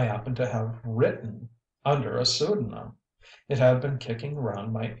enough, I happen to have written under a pseudonym. It had been kicking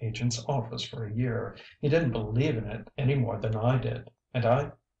around my agent's office for a year. He didn't believe in it any more than I did, and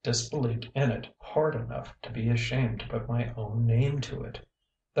I disbelieved in it hard enough to be ashamed to put my own name to it.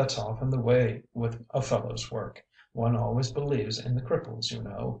 That's often the way with a fellow's work. One always believes in the cripples, you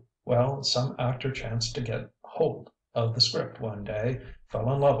know. Well, some actor chanced to get hold of the script one day,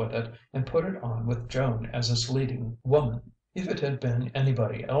 fell in love with it, and put it on with Joan as its leading woman. If it had been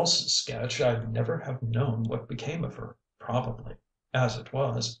anybody else's sketch, I'd never have known what became of her, probably. As it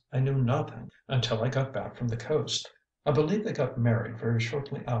was, I knew nothing until I got back from the coast. I believe they got married very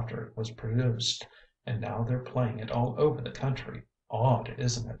shortly after it was produced. and now they're playing it all over the country. Odd,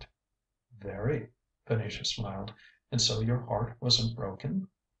 isn't it?" "Very," Venetia smiled. "And so your heart wasn't broken?"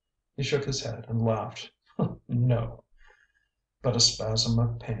 He shook his head and laughed. "No." But a spasm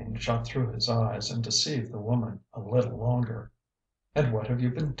of pain shot through his eyes and deceived the woman a little longer. "And what have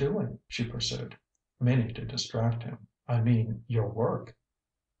you been doing?" she pursued, meaning to distract him. "I mean your work."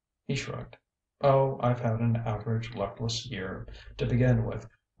 He shrugged. "Oh, I've had an average luckless year. To begin with,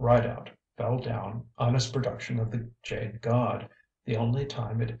 Rideout fell down on its production of The Jade God, the only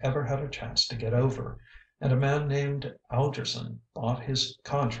time it ever had a chance to get over. And a man named Algerson bought his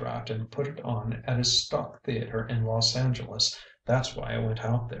contract and put it on at his stock theater in Los Angeles. That's why I went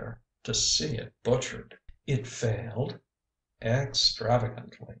out there to see it butchered." "It failed?"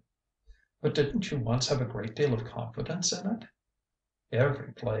 "Extravagantly." "But didn't you once have a great deal of confidence in it?"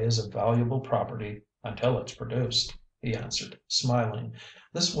 "Every play is a valuable property until it's produced," he answered, smiling.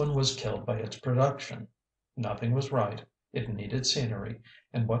 "This one was killed by its production. Nothing was right. It needed scenery,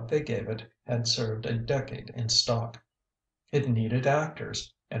 and what they gave it had served a decade in stock. It needed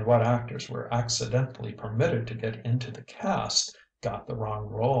actors, and what actors were accidentally permitted to get into the cast got the wrong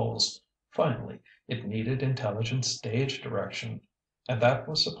roles. Finally, it needed intelligent stage direction, and that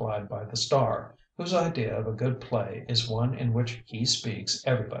was supplied by the star, whose idea of a good play is one in which he speaks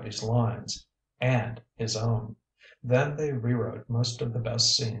everybody's lines and his own. Then they rewrote most of the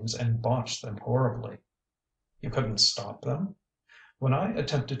best scenes and botched them horribly." "You couldn't stop them?" "When I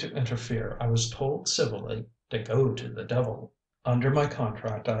attempted to interfere, I was told civilly to go to the devil. Under my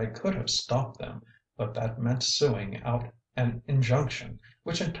contract I could have stopped them, but that meant suing out an injunction,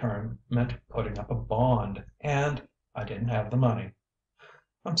 which in turn meant putting up a bond, and I didn't have the money."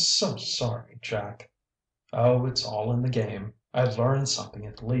 "I'm so sorry, Jack." "Oh, it's all in the game. I learned something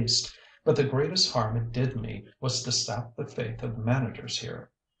at least. But the greatest harm it did me was to sap the faith of managers here.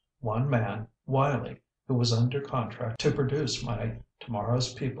 One man, Wiley, who was under contract to produce my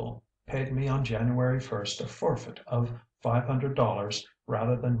Tomorrow's People, paid me on January 1st a forfeit of $500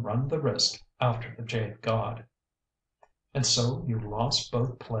 rather than run the risk after The Jade God." "And so you lost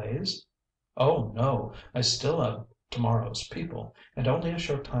both plays?" "Oh, no. I still have Tomorrow's People, and only a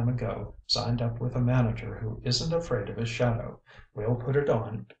short time ago signed up with a manager who isn't afraid of his shadow. We'll put it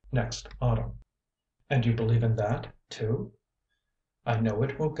on next autumn." "And you believe in that, too?" "I know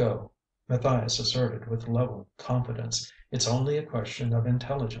it will go," Matthias asserted with level confidence. "It's only a question of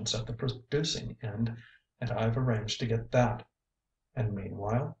intelligence at the producing end, and I've arranged to get that." "And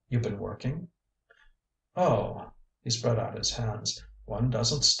meanwhile you've been working?" "Oh," he spread out his hands, "one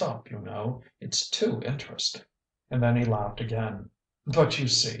doesn't stop, you know. It's too interesting." And then he laughed again. "But you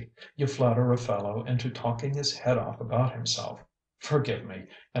see, you flatter a fellow into talking his head off about himself. Forgive me,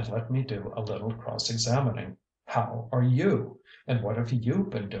 and let me do a little cross examining. How are you? And what have you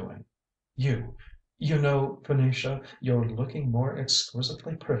been doing? You know, Venetia, you're looking more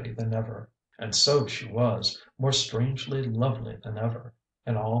exquisitely pretty than ever." And so she was, more strangely lovely than ever,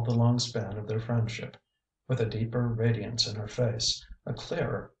 in all the long span of their friendship, with a deeper radiance in her face, a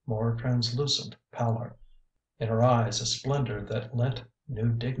clearer, more translucent pallor, in her eyes a splendor that lent new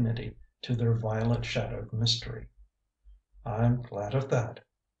dignity to their violet shadowed mystery. "I'm glad of that,"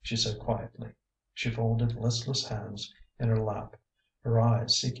 she said quietly. She folded listless hands in her lap, her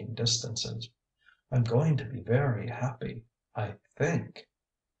eyes seeking distances. "I'm going to be very happy, I think."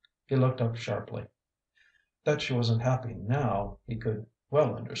 He looked up sharply. That she wasn't happy now, he could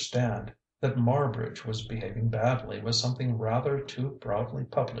well understand. That Marbridge was behaving badly was something rather too broadly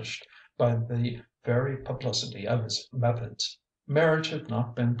published by the very publicity of his methods. Marriage had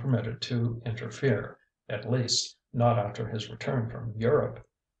not been permitted to interfere, at least, not after his return from Europe,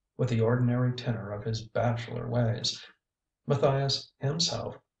 with the ordinary tenor of his bachelor ways. Matthias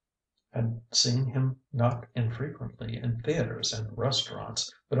himself had seen him not infrequently in theatres and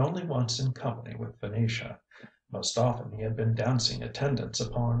restaurants, but only once in company with Venetia. Most often he had been dancing attendance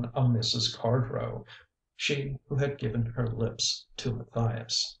upon a Mrs. Cardrow, she who had given her lips to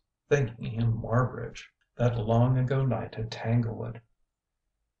Matthias, thinking him Marbridge, that long ago night at Tanglewood.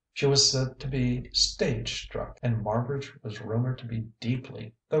 She was said to be stage struck, and Marbridge was rumoured to be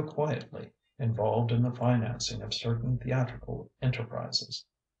deeply, though quietly, involved in the financing of certain theatrical enterprises.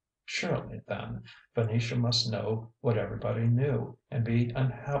 Surely, then, Venetia must know what everybody knew, and be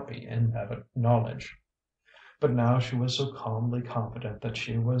unhappy in that knowledge. But now she was so calmly confident that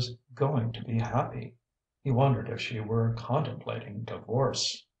she was going to be happy. He wondered if she were contemplating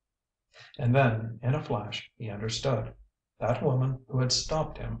divorce. And then, in a flash, he understood. That woman who had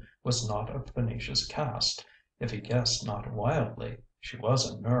stopped him was not of Venetia's caste. If he guessed not wildly, she was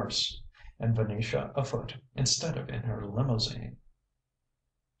a nurse. And Venetia afoot, instead of in her limousine.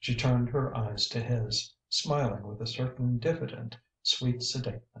 She turned her eyes to his, smiling with a certain diffident, sweet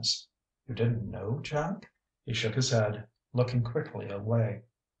sedateness. "You didn't know, Jack?" He shook his head, looking quickly away.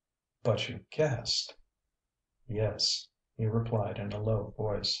 "But you guessed?" "Yes," he replied in a low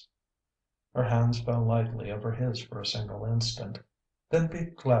voice. Her hands fell lightly over his for a single instant. "Then be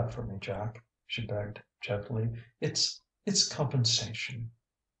glad for me, Jack," she begged gently. "It's compensation."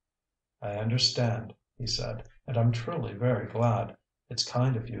 "I understand," he said, "and I'm truly very glad. It's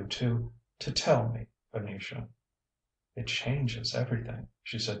kind of you to tell me, Venetia." "It changes everything,"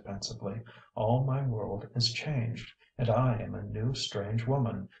 she said pensively. "All my world is changed, and I am a new strange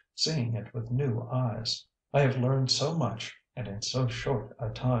woman, seeing it with new eyes. I have learned so much, and in so short a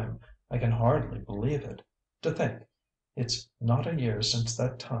time. I can hardly believe it. To think it's not a year since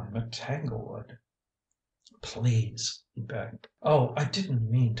that time at Tanglewood." "Please," he begged. "Oh, I didn't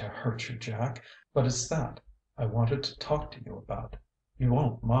mean to hurt you, Jack. But it's that I wanted to talk to you about. You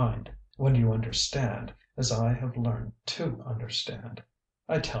won't mind, when you understand, as I have learned to understand.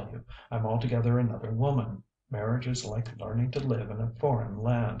 I tell you, I'm altogether another woman. Marriage is like learning to live in a foreign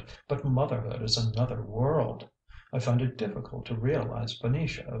land, but motherhood is another world. I find it difficult to realize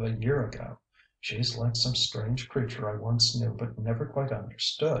Venetia of a year ago. She's like some strange creature I once knew but never quite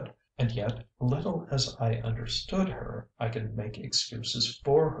understood. And yet, little as I understood her, I can make excuses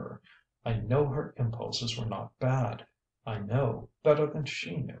for her. I know her impulses were not bad. I know, better than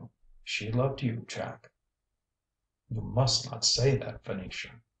she knew. She loved you, Jack." "You must not say that,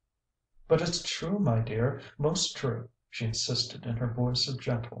 Venetia." "But it's true, my dear, most true," she insisted in her voice of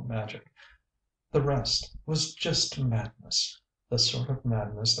gentle magic. "The rest was just madness, the sort of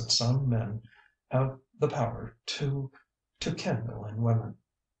madness that some men have the power to kindle in women.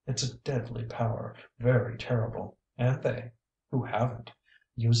 It's a deadly power, very terrible, and they, who have it,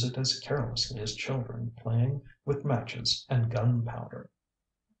 use it as carelessly as children playing with matches and gunpowder."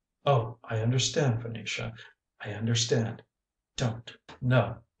 "Oh, I understand, Venetia, I understand. Don't.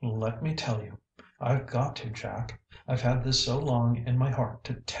 No, let me tell you. I've got to, Jack. I've had this so long in my heart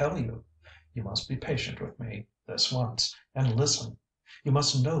to tell you. You must be patient with me, this once, and listen. You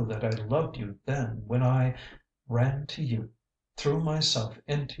must know that I loved you then when I ran to you, threw myself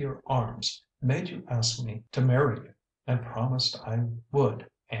into your arms, made you ask me to marry you, and promised I would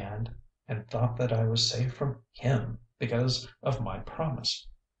and thought that I was safe from him because of my promise.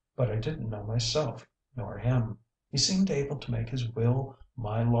 But I didn't know myself, nor him. He seemed able to make his will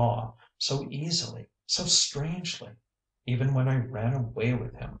my law, so easily, so strangely. Even when I ran away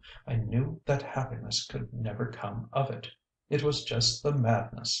with him, I knew that happiness could never come of it. It was just the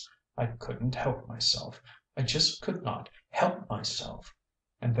madness. I couldn't help myself. I just could not help myself.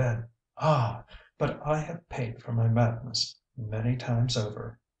 And then ah! But I have paid for my madness many times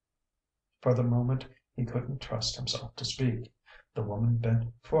over." For the moment he couldn't trust himself to speak. The woman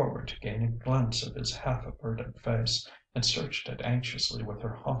bent forward to gain a glimpse of his half averted face, and searched it anxiously with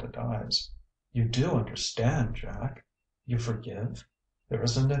her haunted eyes. "You do understand, Jack? You forgive?" "There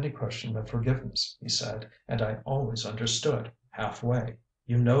isn't any question of forgiveness," he said, "and I always understood, half way.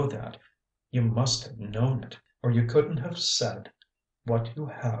 You know that. You must have known it, or you couldn't have said what you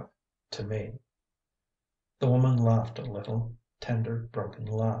have to me." The woman laughed a little, tender, broken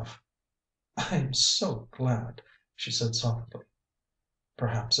laugh. "I'm so glad," she said softly.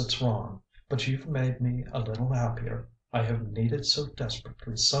 "Perhaps it's wrong, but you've made me a little happier. I have needed so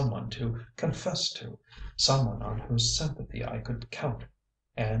desperately some one to confess to, some one on whose sympathy I could count.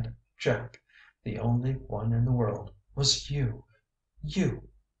 And, Jack, the only one in the world was you.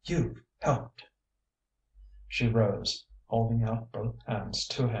 You've helped." She rose, holding out both hands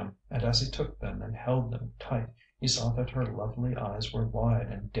to him, and as he took them and held them tight, he saw that her lovely eyes were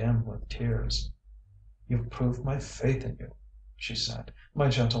wide and dim with tears. "You've proved my faith in you," she said. "My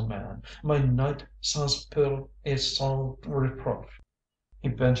gentle man, my knight sans peur et sans reproche." He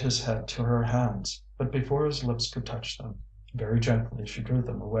bent his head to her hands, but before his lips could touch them, very gently she drew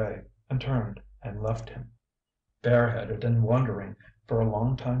them away, and turned and left him. Bareheaded and wondering, for a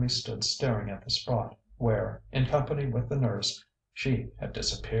long time he stood staring at the spot where, in company with the nurse, she had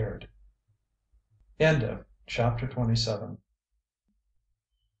disappeared.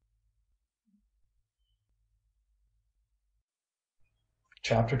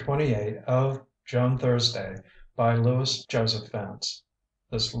 Chapter 28 of Joan Thursday by Louis Joseph Vance.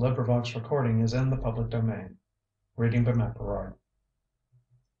 This recording is in the public domain. Reading by Matt Berard.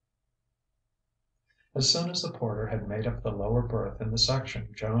 As soon as the porter had made up the lower berth in the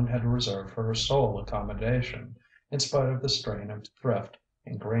section Joan had reserved for her sole accommodation, in spite of the strain of thrift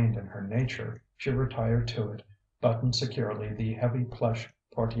ingrained in her nature, she retired to it, buttoned securely the heavy plush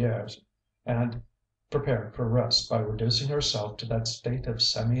portières, and prepared for rest by reducing herself to that state of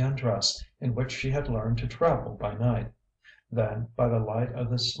semi-undress in which she had learned to travel by night. Then, by the light of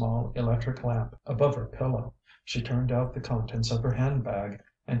the small electric lamp above her pillow, she turned out the contents of her handbag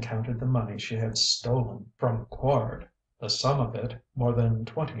and counted the money she had stolen from Quard. The sum of it, more than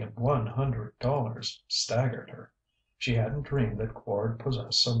 $2,100, staggered her. She hadn't dreamed that Quard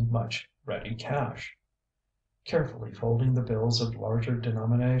possessed so much ready cash. Carefully folding the bills of larger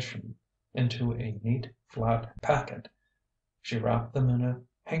denomination into a neat, flat packet, she wrapped them in a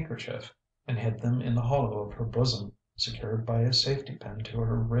handkerchief and hid them in the hollow of her bosom, secured by a safety pin to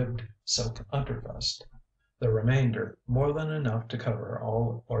her ribbed silk undervest. The remainder, more than enough to cover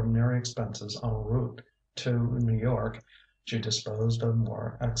all ordinary expenses en route to New York, she disposed of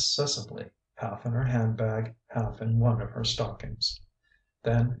more accessibly, half in her handbag, half in one of her stockings.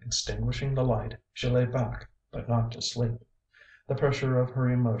 Then, extinguishing the light, she lay back, but not to sleep. The pressure of her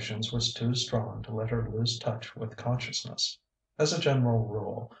emotions was too strong to let her lose touch with consciousness. As a general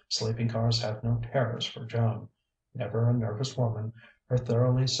rule, sleeping cars had no terrors for Joan. Never a nervous woman, her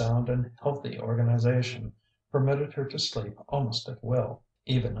thoroughly sound and healthy organization permitted her to sleep almost at will,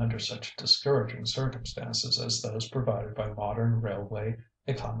 even under such discouraging circumstances as those provided by modern railway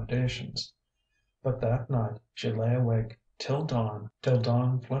accommodations. But that night she lay awake till dawn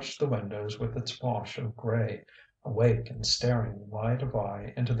flushed the windows with its wash of gray, awake and staring wide of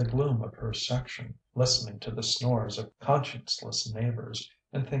eye into the gloom of her section, listening to the snores of conscienceless neighbors,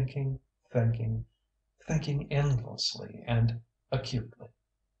 and thinking endlessly and acutely.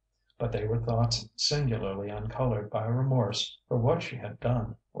 But they were thoughts singularly uncolored by remorse for what she had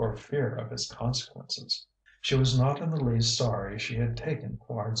done or fear of its consequences. She was not in the least sorry she had taken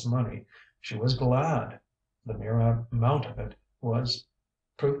Quard's money. She was glad. The mere amount of it was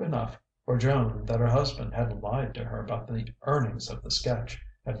proof enough for Joan that her husband had lied to her about the earnings of the sketch,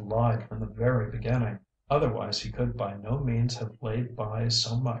 had lied from the very beginning. Otherwise he could by no means have laid by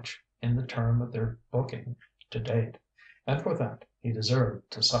so much in the term of their booking to date, and for that he deserved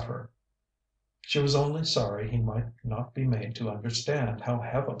to suffer. She was only sorry he might not be made to understand how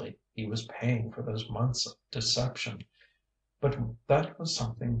heavily he was paying for those months of deception. But that was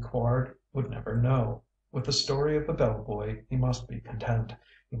something Quard would never know. With the story of a bell boy he must be content.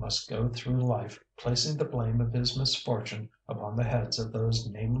 He must go through life placing the blame of his misfortune upon the heads of those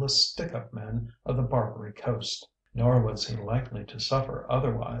nameless stick-up men of the Barbary Coast. Nor was he likely to suffer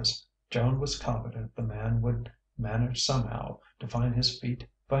otherwise. Joan was confident the man would manage somehow to find his feet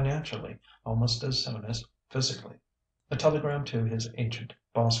financially almost as soon as physically. A telegram to his agent,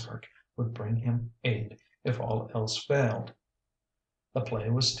 Boskerk, would bring him aid if all else failed. The play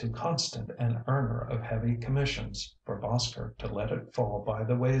was too constant an earner of heavy commissions for Boskerk to let it fall by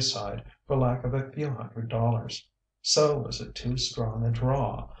the wayside for lack of a few $100. So was it too strong a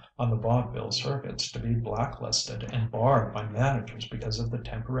draw on the vaudeville circuits to be blacklisted and barred by managers because of the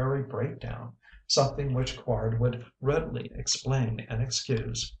temporary breakdown, something which Quard would readily explain and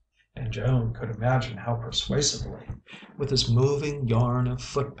excuse. And Joan could imagine how persuasively, with his moving yarn of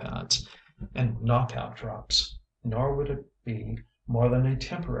footpads and knockout drops. Nor would it be more than a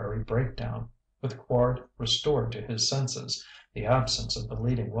temporary breakdown. With Quard restored to his senses, the absence of the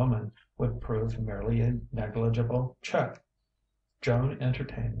leading woman would prove merely a negligible check. Joan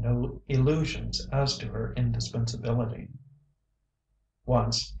entertained no illusions as to her indispensability.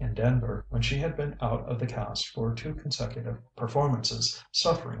 Once, in Denver, when she had been out of the cast for 2 consecutive performances,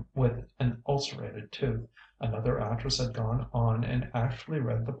 suffering with an ulcerated tooth, another actress had gone on and actually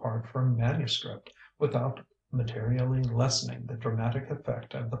read the part from manuscript without materially lessening the dramatic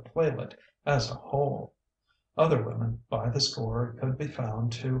effect of the playlet as a whole. Other women by the score could be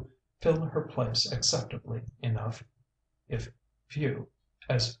found to fill her place acceptably enough, if few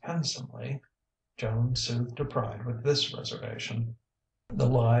as handsomely. Joan soothed her pride with this reservation: the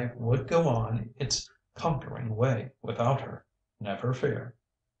lie would go on its conquering way without her, never fear.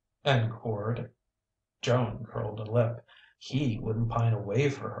 And Quard? Joan curled a lip. He wouldn't pine away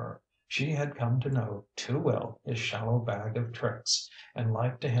for her. She had come to know too well his shallow bag of tricks, and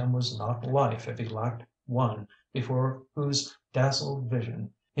life to him was not life if he lacked one before whose dazzled vision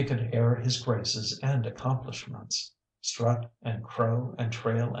he could air his graces and accomplishments, strut and crow and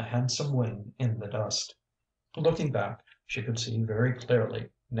trail a handsome wing in the dust. Looking back, she could see very clearly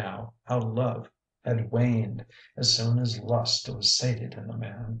now how love had waned as soon as lust was sated in the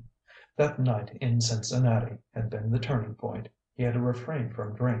man. That night in Cincinnati had been the turning point. He had refrained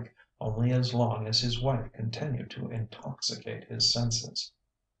from drink only as long as his wife continued to intoxicate his senses.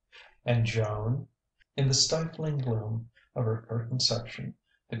 And Joan? In the stifling gloom of her curtained section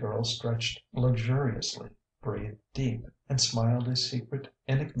the girl stretched luxuriously, breathed deep, and smiled a secret,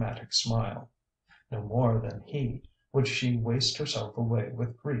 enigmatic smile. no more than he, would she waste herself away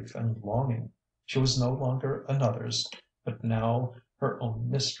with grief and longing. She was no longer another's, but now her own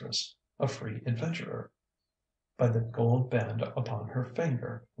mistress, a free adventurer, by the gold band upon her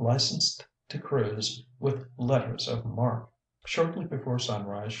finger, licensed to cruise with letters of marque. Shortly before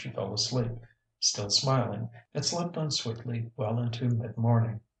sunrise she fell asleep, still smiling, and slept on sweetly well into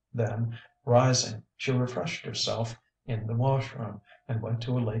mid-morning. Then, rising, she refreshed herself in the washroom, and went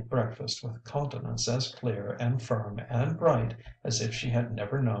to a late breakfast with countenance as clear and firm and bright as if she had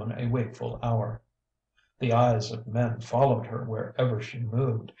never known a wakeful hour. The eyes of men followed her wherever she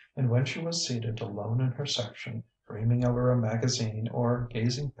moved, and when she was seated alone in her section, dreaming over a magazine or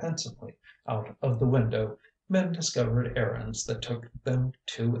gazing pensively out of the window, men discovered errands that took them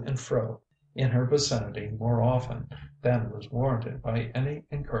to and fro in her vicinity more often than was warranted by any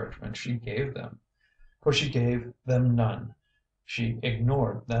encouragement she gave them. For she gave them none. She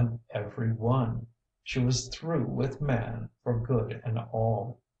ignored them every one. She was through with man for good and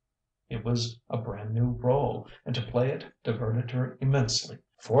all. It was a brand new rôle, and to play it diverted her immensely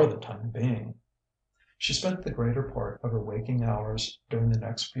for the time being. She spent the greater part of her waking hours during the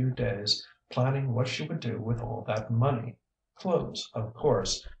next few days planning what she would do with all that money. Clothes, of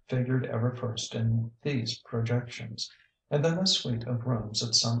course, figured ever first in these projections, and then a suite of rooms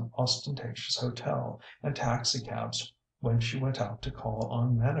at some ostentatious hotel, and taxicabs when she went out to call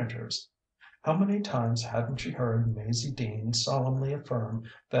on managers. How many times hadn't she heard Maizie Dean solemnly affirm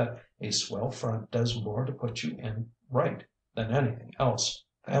that a swell front does more to put you in right than anything else,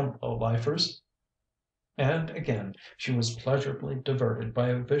 and low-lifers? And again she was pleasurably diverted by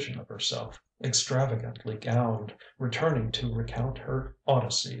a vision of herself, extravagantly gowned, returning to recount her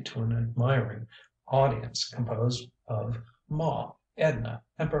Odyssey to an admiring audience composed of Ma, Edna,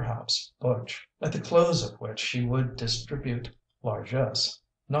 and perhaps Butch, at the close of which she would distribute largesse,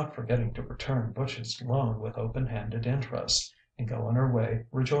 not forgetting to return Butch's loan with open-handed interest, and go on her way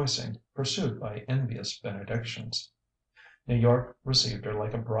rejoicing, pursued by envious benedictions. New York received her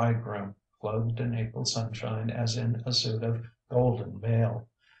like a bridegroom, clothed in April sunshine as in a suit of golden mail,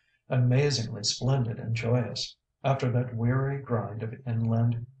 amazingly splendid and joyous, after that weary grind of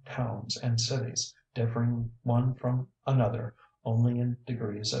inland towns and cities, differing one from another only in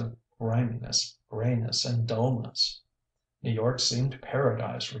degrees of griminess, grayness, and dullness. New York seemed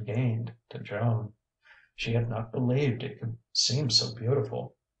paradise regained to Joan. She had not believed it could seem so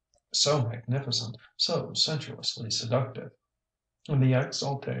beautiful, so magnificent, so sensuously seductive. In the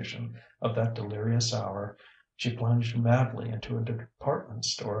exaltation of that delirious hour she plunged madly into a department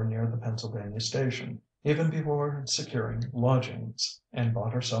store near the Pennsylvania Station, even before securing lodgings, and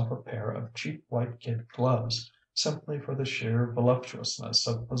bought herself a pair of cheap white kid gloves, simply for the sheer voluptuousness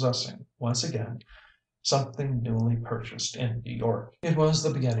of possessing, once again, something newly purchased in New York. It was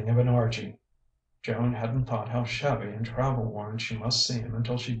the beginning of an orgy. Joan hadn't thought how shabby and travel worn she must seem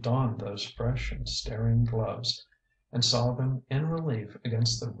until she donned those fresh and staring gloves, and saw them in relief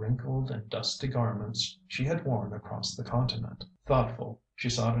against the wrinkled and dusty garments she had worn across the continent. Thoughtful, she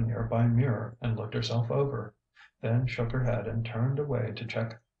sought a nearby mirror and looked herself over, then shook her head and turned away to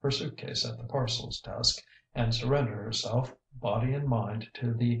check her suitcase at the parcels desk, and surrender herself, body and mind,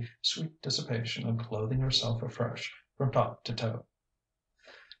 to the sweet dissipation of clothing herself afresh from top to toe.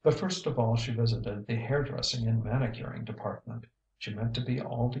 But first of all she visited the hairdressing and manicuring department. She meant to be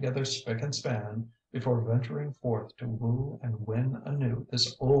altogether spick and span before venturing forth to woo and win anew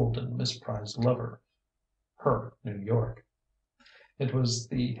this old and misprized lover, her New York. It was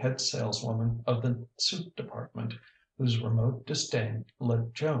the head saleswoman of the suit department whose remote disdain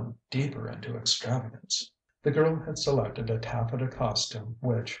led Joan deeper into extravagance. The girl had selected a taffeta costume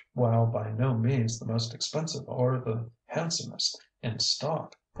which, while by no means the most expensive or the handsomest in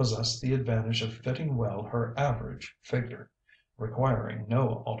stock, possessed the advantage of fitting well her average figure, requiring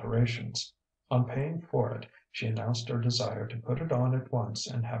no alterations. On paying for it, she announced her desire to put it on at once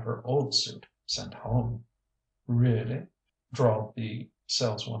and have her old suit sent home. "Really?" drawled the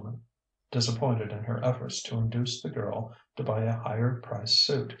saleswoman, disappointed in her efforts to induce the girl to buy a higher priced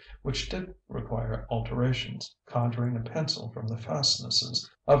suit, which did require alterations. Conjuring a pencil from the fastnesses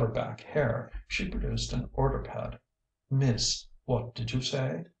of her back hair, she produced an order pad. "Miss, what did you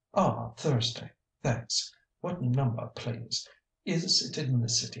say? Ah, Thursday. Thanks. What number, please? Is it in the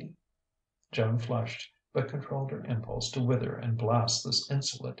city?" Joan flushed, but controlled her impulse to wither and blast this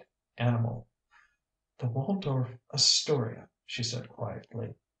insolent animal. "The Waldorf Astoria," she said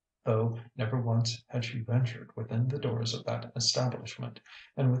quietly, though never once had she ventured within the doors of that establishment,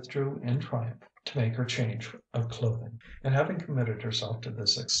 and withdrew in triumph to make her change of clothing. And having committed herself to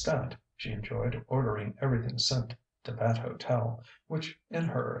this extent, she enjoyed ordering everything sent to that hotel, which in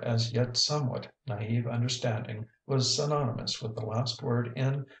her as yet somewhat naive understanding was synonymous with the last word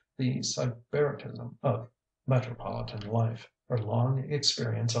in the sybaritism of metropolitan life. Her long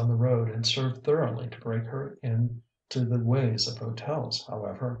experience on the road had served thoroughly to break her in to the ways of hotels,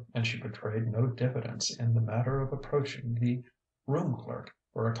 however, and she betrayed no diffidence in the matter of approaching the room clerk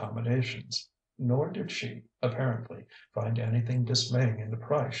for accommodations. Nor did she, apparently, find anything dismaying in the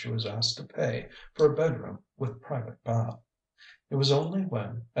price she was asked to pay for a bedroom with private bath. It was only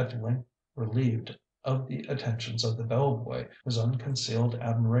when, at length relieved of the attentions of the bell boy, whose unconcealed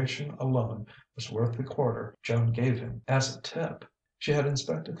admiration alone was worth the quarter Joan gave him as a tip, she had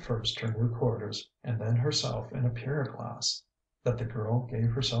inspected first her new quarters and then herself in a pier glass, that the girl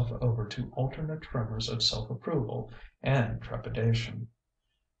gave herself over to alternate tremors of self-approval and trepidation.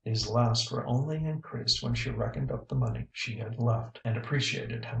 These last were only increased when she reckoned up the money she had left, and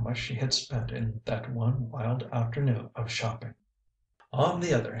appreciated how much she had spent in that one wild afternoon of shopping. On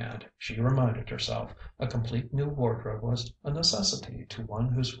the other hand, she reminded herself, a complete new wardrobe was a necessity to one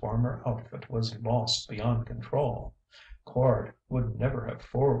whose former outfit was lost beyond control. Quard would never have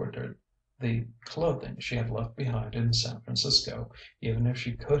forwarded the clothing she had left behind in San Francisco, even if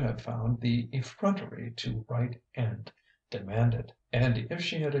she could have found the effrontery to write and demand it. And if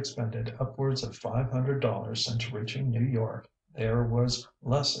she had expended upwards of $500 since reaching New York, there was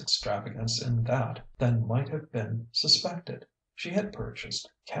less extravagance in that than might have been suspected. She had purchased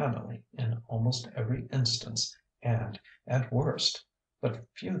cannily in almost every instance and, at worst, but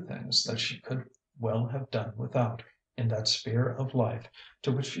few things that she could well have done without in that sphere of life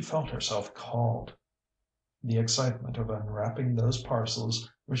to which she felt herself called. The excitement of unwrapping those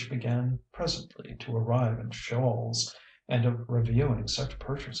parcels which began presently to arrive in shoals, and of reviewing such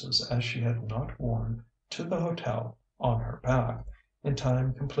purchases as she had not worn to the hotel on her back, in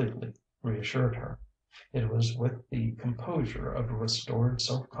time completely reassured her. It was with the composure of restored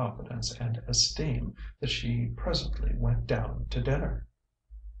self-confidence and esteem that she presently went down to dinner.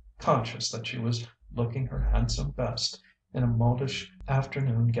 Conscious that she was looking her handsome best in a modish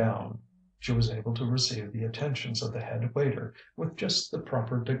afternoon gown, she was able to receive the attentions of the head waiter with just the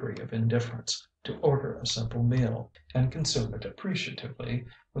proper degree of indifference, to order a simple meal, and consume it appreciatively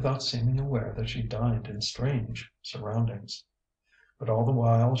without seeming aware that she dined in strange surroundings. But all the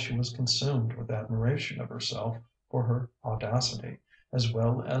while she was consumed with admiration of herself for her audacity, as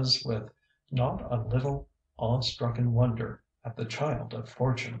well as with not a little awe-stricken wonder at the child of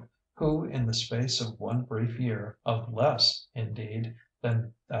fortune, who in the space of one brief year, of less, indeed,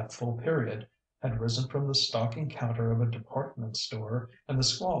 than that full period, had risen from the stocking counter of a department store and the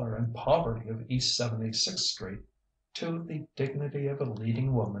squalor and poverty of East 76th Street to the dignity of a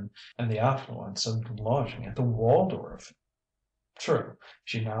leading woman and the affluence of lodging at the Waldorf. True,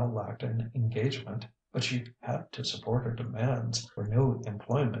 she now lacked an engagement, but she had to support her demands for new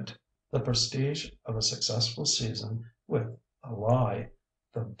employment, the prestige of a successful season with a lie,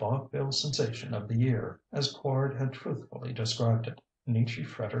 the vaudeville sensation of the year, as Quard had truthfully described it. Need she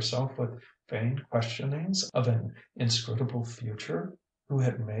fret herself with vain questionings of an inscrutable future, who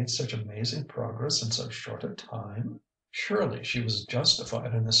had made such amazing progress in so short a time? Surely she was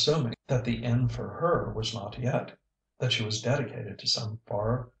justified in assuming that the end for her was not yet, that she was dedicated to some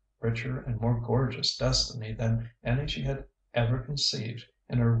far richer and more gorgeous destiny than any she had ever conceived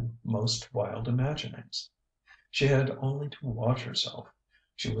in her most wild imaginings. She had only to watch herself.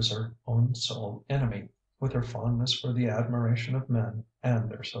 She was her own sole enemy, with her fondness for the admiration of men and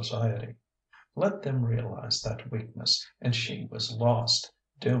their society. Let them realize that weakness, and she was lost,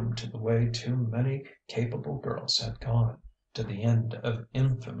 doomed to the way too many capable girls had gone, to the end of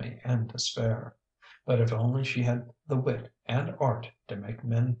infamy and despair. But if only she had the wit and art to make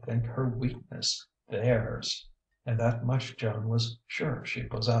men think her weakness theirs! And that much Joan was sure she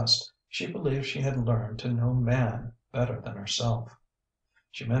possessed. She believed she had learned to know man better than herself.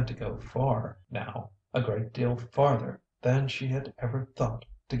 She meant to go far, now, a great deal farther than she had ever thought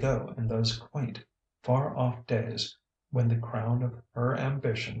to go in those quaint, far off days when the crown of her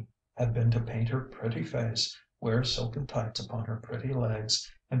ambition had been to paint her pretty face, wear silken tights upon her pretty legs,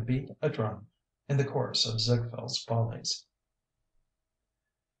 and beat a drum in the chorus of Ziegfeld's Follies.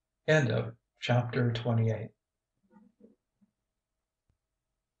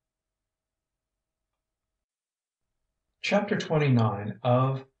 Chapter 29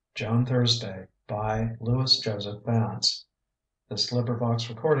 of Joan Thursday by Louis Joseph Vance. This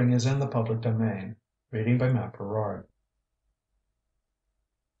recording is in the public domain. Reading by Matt Berard.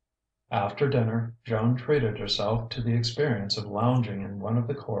 After dinner, Joan treated herself to the experience of lounging in one of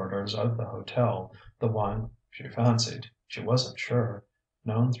the corridors of the hotel, the one, she fancied, she wasn't sure,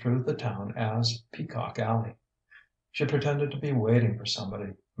 known through the town as Peacock Alley. She pretended to be waiting for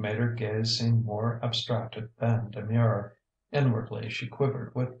somebody, made her gaze seem more abstracted than demure. Inwardly she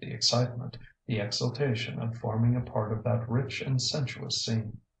quivered with the excitement, the exultation of forming a part of that rich and sensuous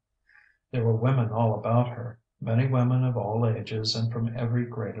scene. There were women all about her, many women of all ages and from every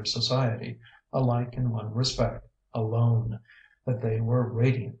grade of society, alike in one respect, alone, that they were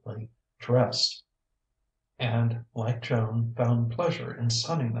radiantly dressed, and, like Joan, found pleasure in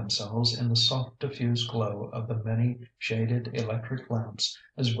sunning themselves in the soft diffused glow of the many shaded electric lamps,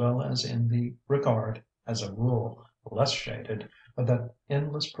 as well as in the regard, as a rule, less shaded, of that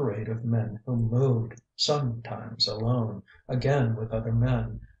endless parade of men who moved, sometimes alone, again with other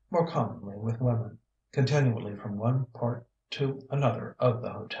men, more commonly with women, continually from one part to another of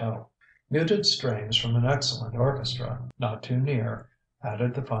the hotel. Muted strains from an excellent orchestra, not too near,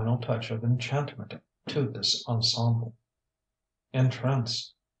 added the final touch of enchantment to this ensemble.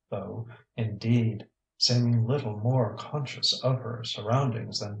 Entranced, though, indeed, seeming little more conscious of her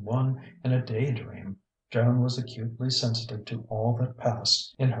surroundings than one in a day dream, Joan was acutely sensitive to all that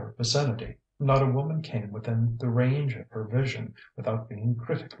passed in her vicinity. Not a woman came within the range of her vision without being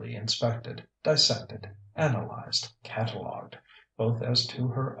critically inspected, dissected, analyzed, catalogued, both as to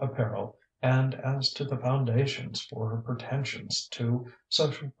her apparel and as to the foundations for her pretensions to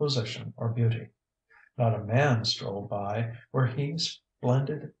social position or beauty. Not a man strolled by, were he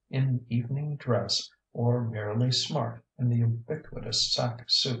splendid in evening dress or merely smart in the ubiquitous sack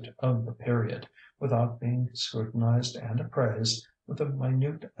suit of the period, without being scrutinized and appraised with a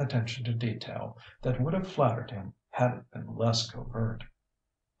minute attention to detail that would have flattered him had it been less covert.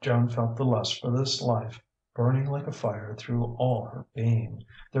 Joan felt the lust for this life burning like a fire through all her being.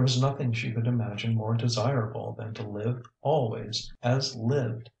 There was nothing she could imagine more desirable than to live always as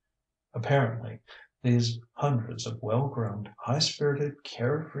lived, apparently, these hundreds of well groomed, high spirited,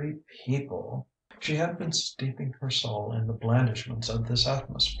 care free people. She had been steeping her soul in the blandishments of this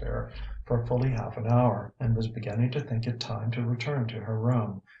atmosphere for fully half an hour, and was beginning to think it time to return to her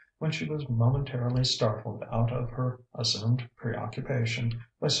room, when she was momentarily startled out of her assumed preoccupation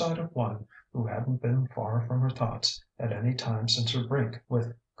by sight of one who hadn't been far from her thoughts at any time since her break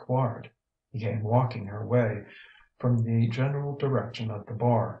with Quard. He came walking her way from the general direction of the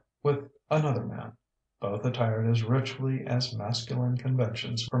bar, with another man, both attired as richly as masculine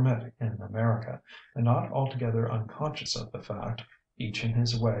conventions permit in America, and not altogether unconscious of the fact, each in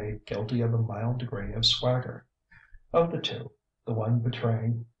his way guilty of a mild degree of swagger. Of the two, the one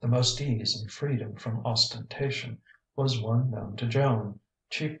betraying the most ease and freedom from ostentation was one known to Joan,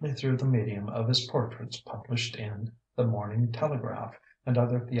 chiefly through the medium of his portraits published in the Morning Telegraph and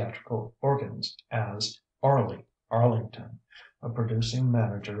other theatrical organs as "Arlie" Arlington, a producing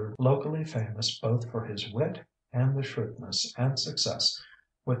manager locally famous both for his wit and the shrewdness and success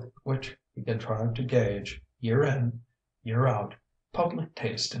with which he contrived to gauge, year in, year out, public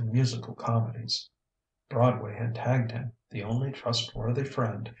taste in musical comedies. Broadway had tagged him the only trustworthy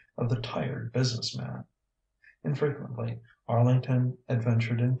friend of the tired business man. Infrequently Arlington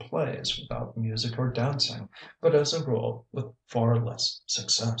adventured in plays without music or dancing, but as a rule with far less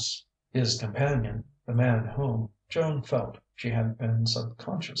success. His companion, the man whom, Joan felt, she had been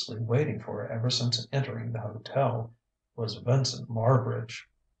subconsciously waiting for ever since entering the hotel, was Vincent Marbridge.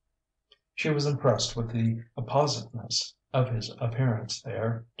 She was impressed with the appositeness of his appearance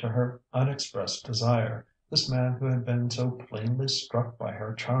there to her unexpressed desire, this man who had been so plainly struck by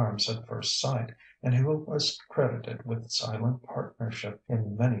her charms at first sight, and who was credited with silent partnership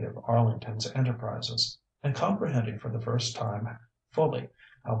in many of Arlington's enterprises, and comprehending for the first time fully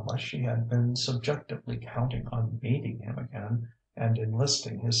how much she had been subjectively counting on meeting him again and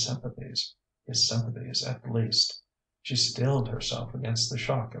enlisting his sympathies at least. She steeled herself against the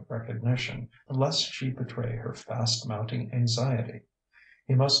shock of recognition, lest she betray her fast mounting anxiety.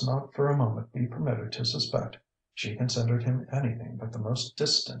 He must not for a moment be permitted to suspect she considered him anything but the most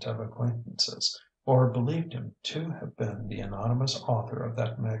distant of acquaintances, or believed him to have been the anonymous author of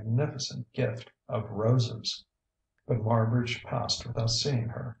that magnificent gift of roses. But Marbridge passed without seeing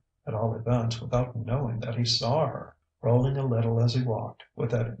her, at all events without knowing that he saw her. Rolling a little as he walked, with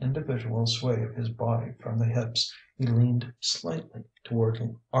that individual sway of his body from the hips, he leaned slightly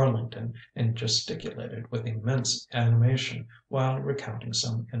toward Arlington and gesticulated with immense animation while recounting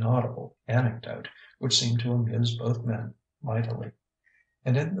some inaudible anecdote which seemed to amuse both men mightily.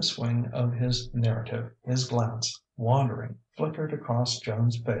 And in the swing of his narrative his glance, wandering, flickered across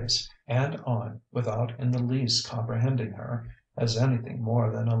Joan's face and on, without in the least comprehending her as anything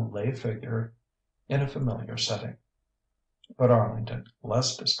more than a lay figure in a familiar setting. But Arlington,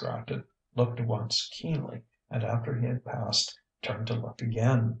 less distracted, looked once keenly, and after he had passed turned to look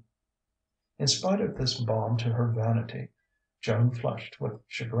again. In spite of this balm to her vanity, Joan flushed with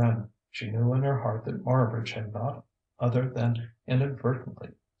chagrin. She knew in her heart that Marbridge had not other than inadvertently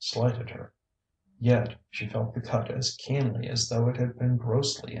slighted her. Yet she felt the cut as keenly as though it had been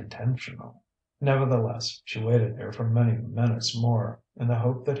grossly intentional. Nevertheless, she waited there for many minutes more, in the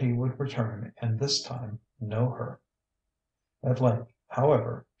hope that he would return and this time know her. At length,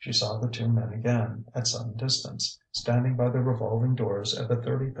 however, she saw the two men again, at some distance, standing by the revolving doors at the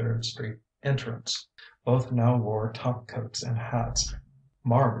 33rd Street entrance. Both now wore top coats and hats.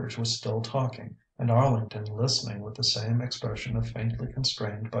 Marbridge was still talking, and Arlington listening with the same expression of faintly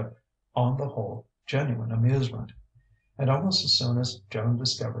constrained but, on the whole, genuine amusement. And almost as soon as Joan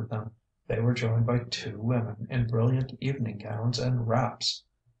discovered them, they were joined by two women in brilliant evening gowns and wraps.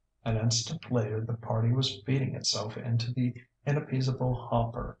 An instant later the party was feeding itself into the inappeasable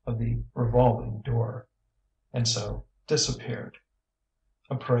hopper of the revolving door, and so disappeared,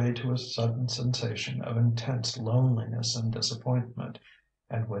 a prey to a sudden sensation of intense loneliness and disappointment,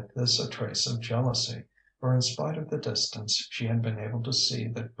 and with this a trace of jealousy, for in spite of the distance she had been able to see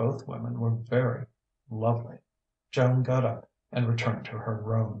that both women were very lovely. Joan got up and returned to her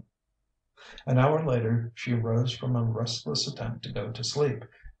room. An hour later she rose from a restless attempt to go to sleep,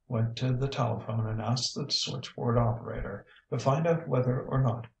 went to the telephone and asked the switchboard operator to find out whether or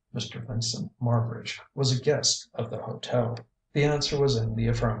not Mr. Vincent Marbridge was a guest of the hotel. The answer was in the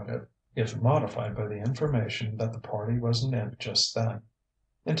affirmative, if modified by the information that the party wasn't in just then.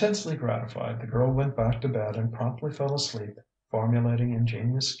 Intensely gratified, the girl went back to bed and promptly fell asleep formulating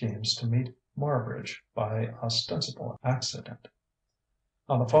ingenious schemes to meet Marbridge by ostensible accident.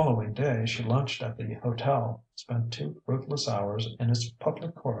 On the following day she lunched at the hotel, spent 2 fruitless hours in its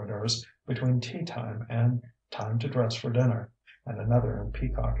public corridors between tea time and time to dress for dinner, and another in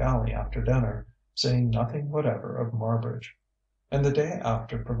Peacock Alley after dinner, seeing nothing whatever of Marbridge. And the day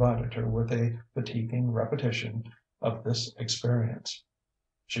after provided her with a fatiguing repetition of this experience.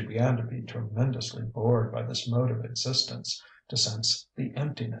 She began to be tremendously bored by this mode of existence, to sense the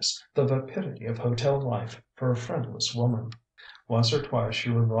emptiness, the vapidity of hotel life for a friendless woman. Once or twice she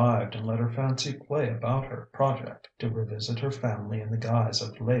revived and let her fancy play about her project to revisit her family in the guise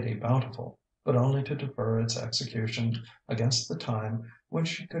of Lady Bountiful, but only to defer its execution against the time when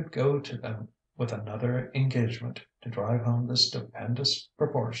she could go to them with another engagement to drive home the stupendous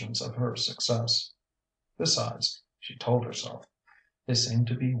proportions of her success. Besides, she told herself, they seemed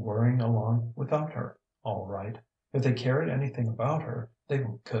to be whirring along without her, all right. If they cared anything about her, they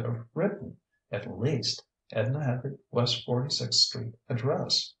could have written. At least, Edna had the West 46th Street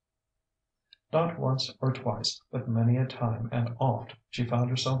address. Not once or twice, but many a time and oft, she found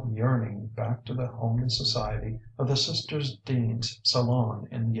herself yearning back to the homely society of the Sisters Dean's salon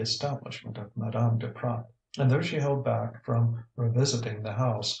in the establishment of Madame Duprat. And though she held back from revisiting the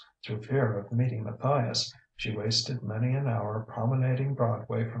house, through fear of meeting Matthias, she wasted many an hour promenading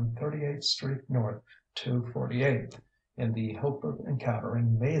Broadway from 38th Street North to 48th, in the hope of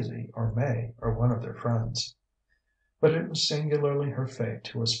encountering Maizie or May or one of their friends. But it was singularly her fate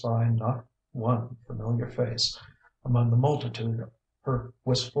to espy not one familiar face among the multitude her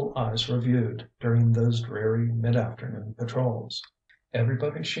wistful eyes reviewed during those dreary mid-afternoon patrols.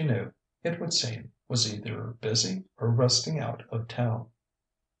 Everybody she knew, it would seem, was either busy or resting out of town.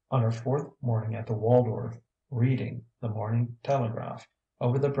 On her fourth morning at the Waldorf, reading the Morning Telegraph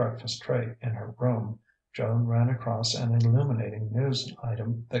over the breakfast tray in her room, Joan ran across an illuminating news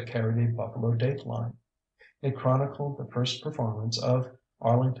item that carried a Buffalo dateline. It chronicled the first performance of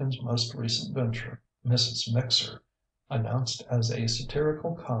Arlington's most recent venture, Mrs. Mixer, announced as a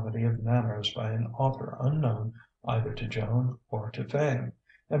satirical comedy of manners by an author unknown either to Joan or to fame,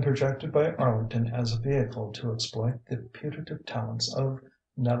 and projected by Arlington as a vehicle to exploit the putative talents of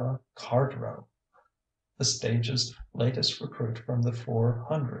Nella Cardrow, the stage's latest recruit from the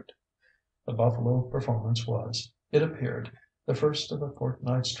 400. The Buffalo performance was, it appeared, the first of a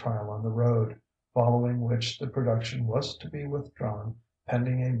fortnight's trial on the road, following which the production was to be withdrawn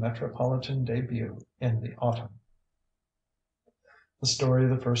pending a metropolitan debut in the autumn. The story of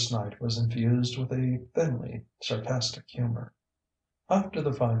the first night was infused with a thinly sarcastic humor. After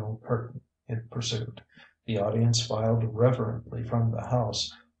the final curtain, it pursued, the audience filed reverently from the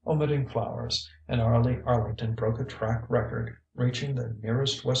house, omitting flowers, and Arlington broke a track record, reaching the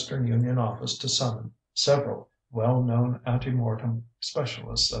nearest Western Union office to summon several well-known ante-mortem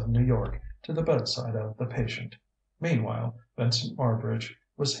specialists of New York to the bedside of the patient. Meanwhile, Vincent Marbridge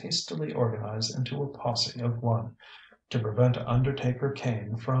was hastily organized into a posse of one, to prevent Undertaker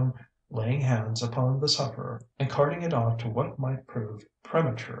Cain from laying hands upon the sufferer and carting it off to what might prove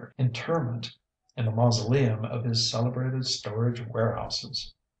premature interment in the mausoleum of his celebrated storage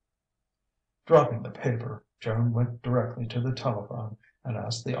warehouses. Dropping the paper, Joan went directly to the telephone and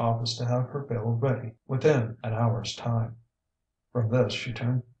asked the office to have her bill ready within an hour's time. From this she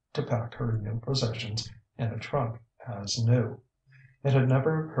turned to pack her new possessions in a trunk as new. It had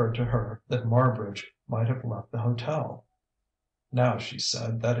never occurred to her that Marbridge might have left the hotel. Now she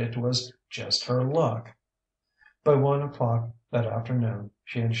said that it was just her luck. By 1 o'clock that afternoon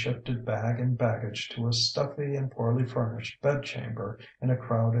she had shifted bag and baggage to a stuffy and poorly furnished bedchamber in a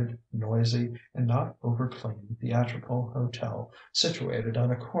crowded, noisy, and not over clean theatrical hotel situated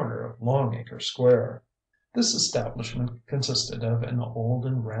on a corner of Longacre Square. This establishment consisted of an old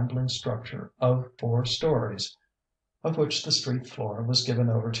and rambling structure of 4 stories, of which the street floor was given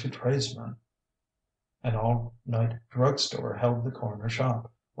over to tradesmen. An all-night drug store held the corner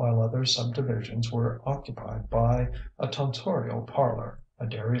shop, while other subdivisions were occupied by a tonsorial parlour, a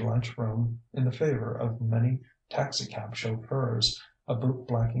dairy lunch room in the favour of many taxicab chauffeurs, a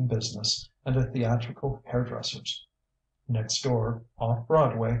boot-blacking business, and a theatrical hairdresser's. Next door, off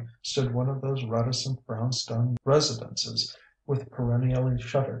Broadway, stood one of those reticent brownstone residences with perennially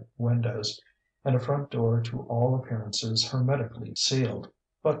shuttered windows, and a front door to all appearances hermetically sealed,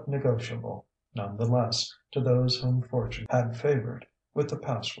 but negotiable, none the less, to those whom fortune had favoured with the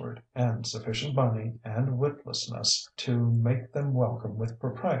password and sufficient money and witlessness to make them welcome with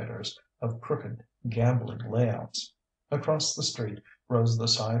proprietors of crooked gambling layouts. Across the street rose the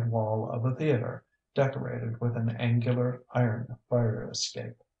side wall of a theatre, decorated with an angular iron fire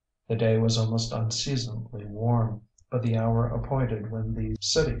escape. The day was almost unseasonably warm, but the hour appointed when the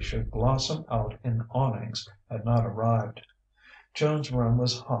city should blossom out in awnings had not arrived. Joan's room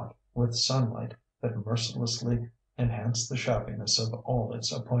was hot with sunlight that mercilessly enhanced the shabbiness of all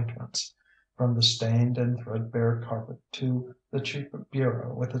its appointments, from the stained and threadbare carpet to the cheap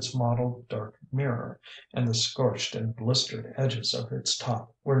bureau with its mottled dark mirror, and the scorched and blistered edges of its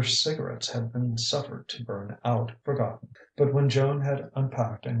top, where cigarettes had been suffered to burn out, forgotten. But when Joan had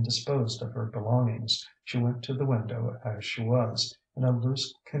unpacked and disposed of her belongings, she went to the window as she was, in a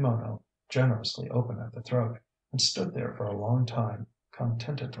loose kimono generously open at the throat, and stood there for a long time,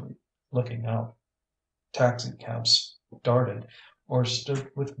 contentedly looking out. Taxicabs darted or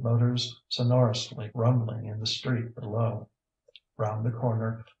stood with motors sonorously rumbling in the street below. Round the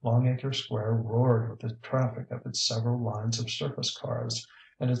corner, Longacre Square roared with the traffic of its several lines of surface cars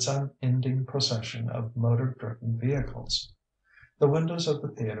and its unending procession of motor driven vehicles. The windows of the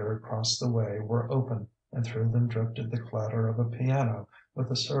theatre across the way were open, and through them drifted the clatter of a piano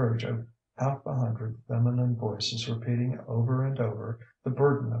with a surge of 100 feminine voices repeating over and over the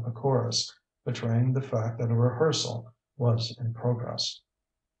burden of a chorus, betraying the fact that a rehearsal was in progress.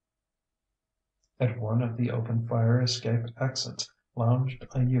 At one of the open fire escape exits lounged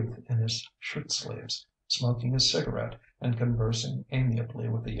a youth in his shirt sleeves, smoking a cigarette and conversing amiably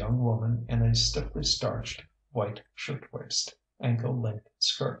with a young woman in a stiffly starched white shirtwaist, ankle-length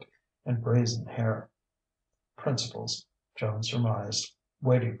skirt, and brazen hair. Principals, Joan surmised,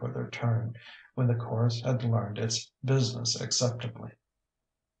 waiting for their turn, when the chorus had learned its business acceptably.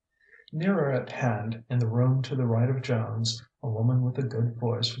 Nearer at hand, in the room to the right of Joan's, a woman with a good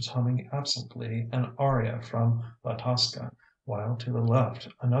voice was humming absently an aria from La Tosca, while to the left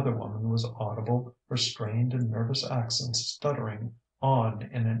another woman was audible, her strained and nervous accents stuttering on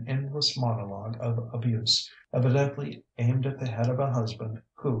in an endless monologue of abuse, evidently aimed at the head of a husband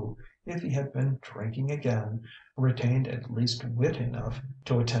who, if he had been drinking again, retained at least wit enough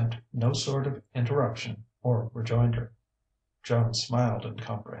to attempt no sort of interruption or rejoinder. Joan smiled in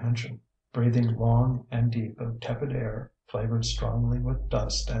comprehension. Breathing long and deep of tepid air flavoured strongly with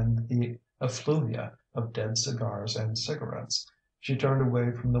dust and the effluvia of dead cigars and cigarettes, she turned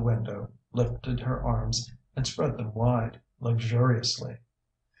away from the window, lifted her arms, and spread them wide, luxuriously.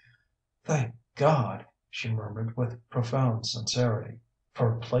 "Thank God," she murmured with profound sincerity,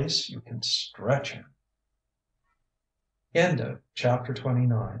 "for a place you can stretch in." Chapter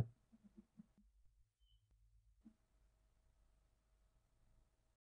 29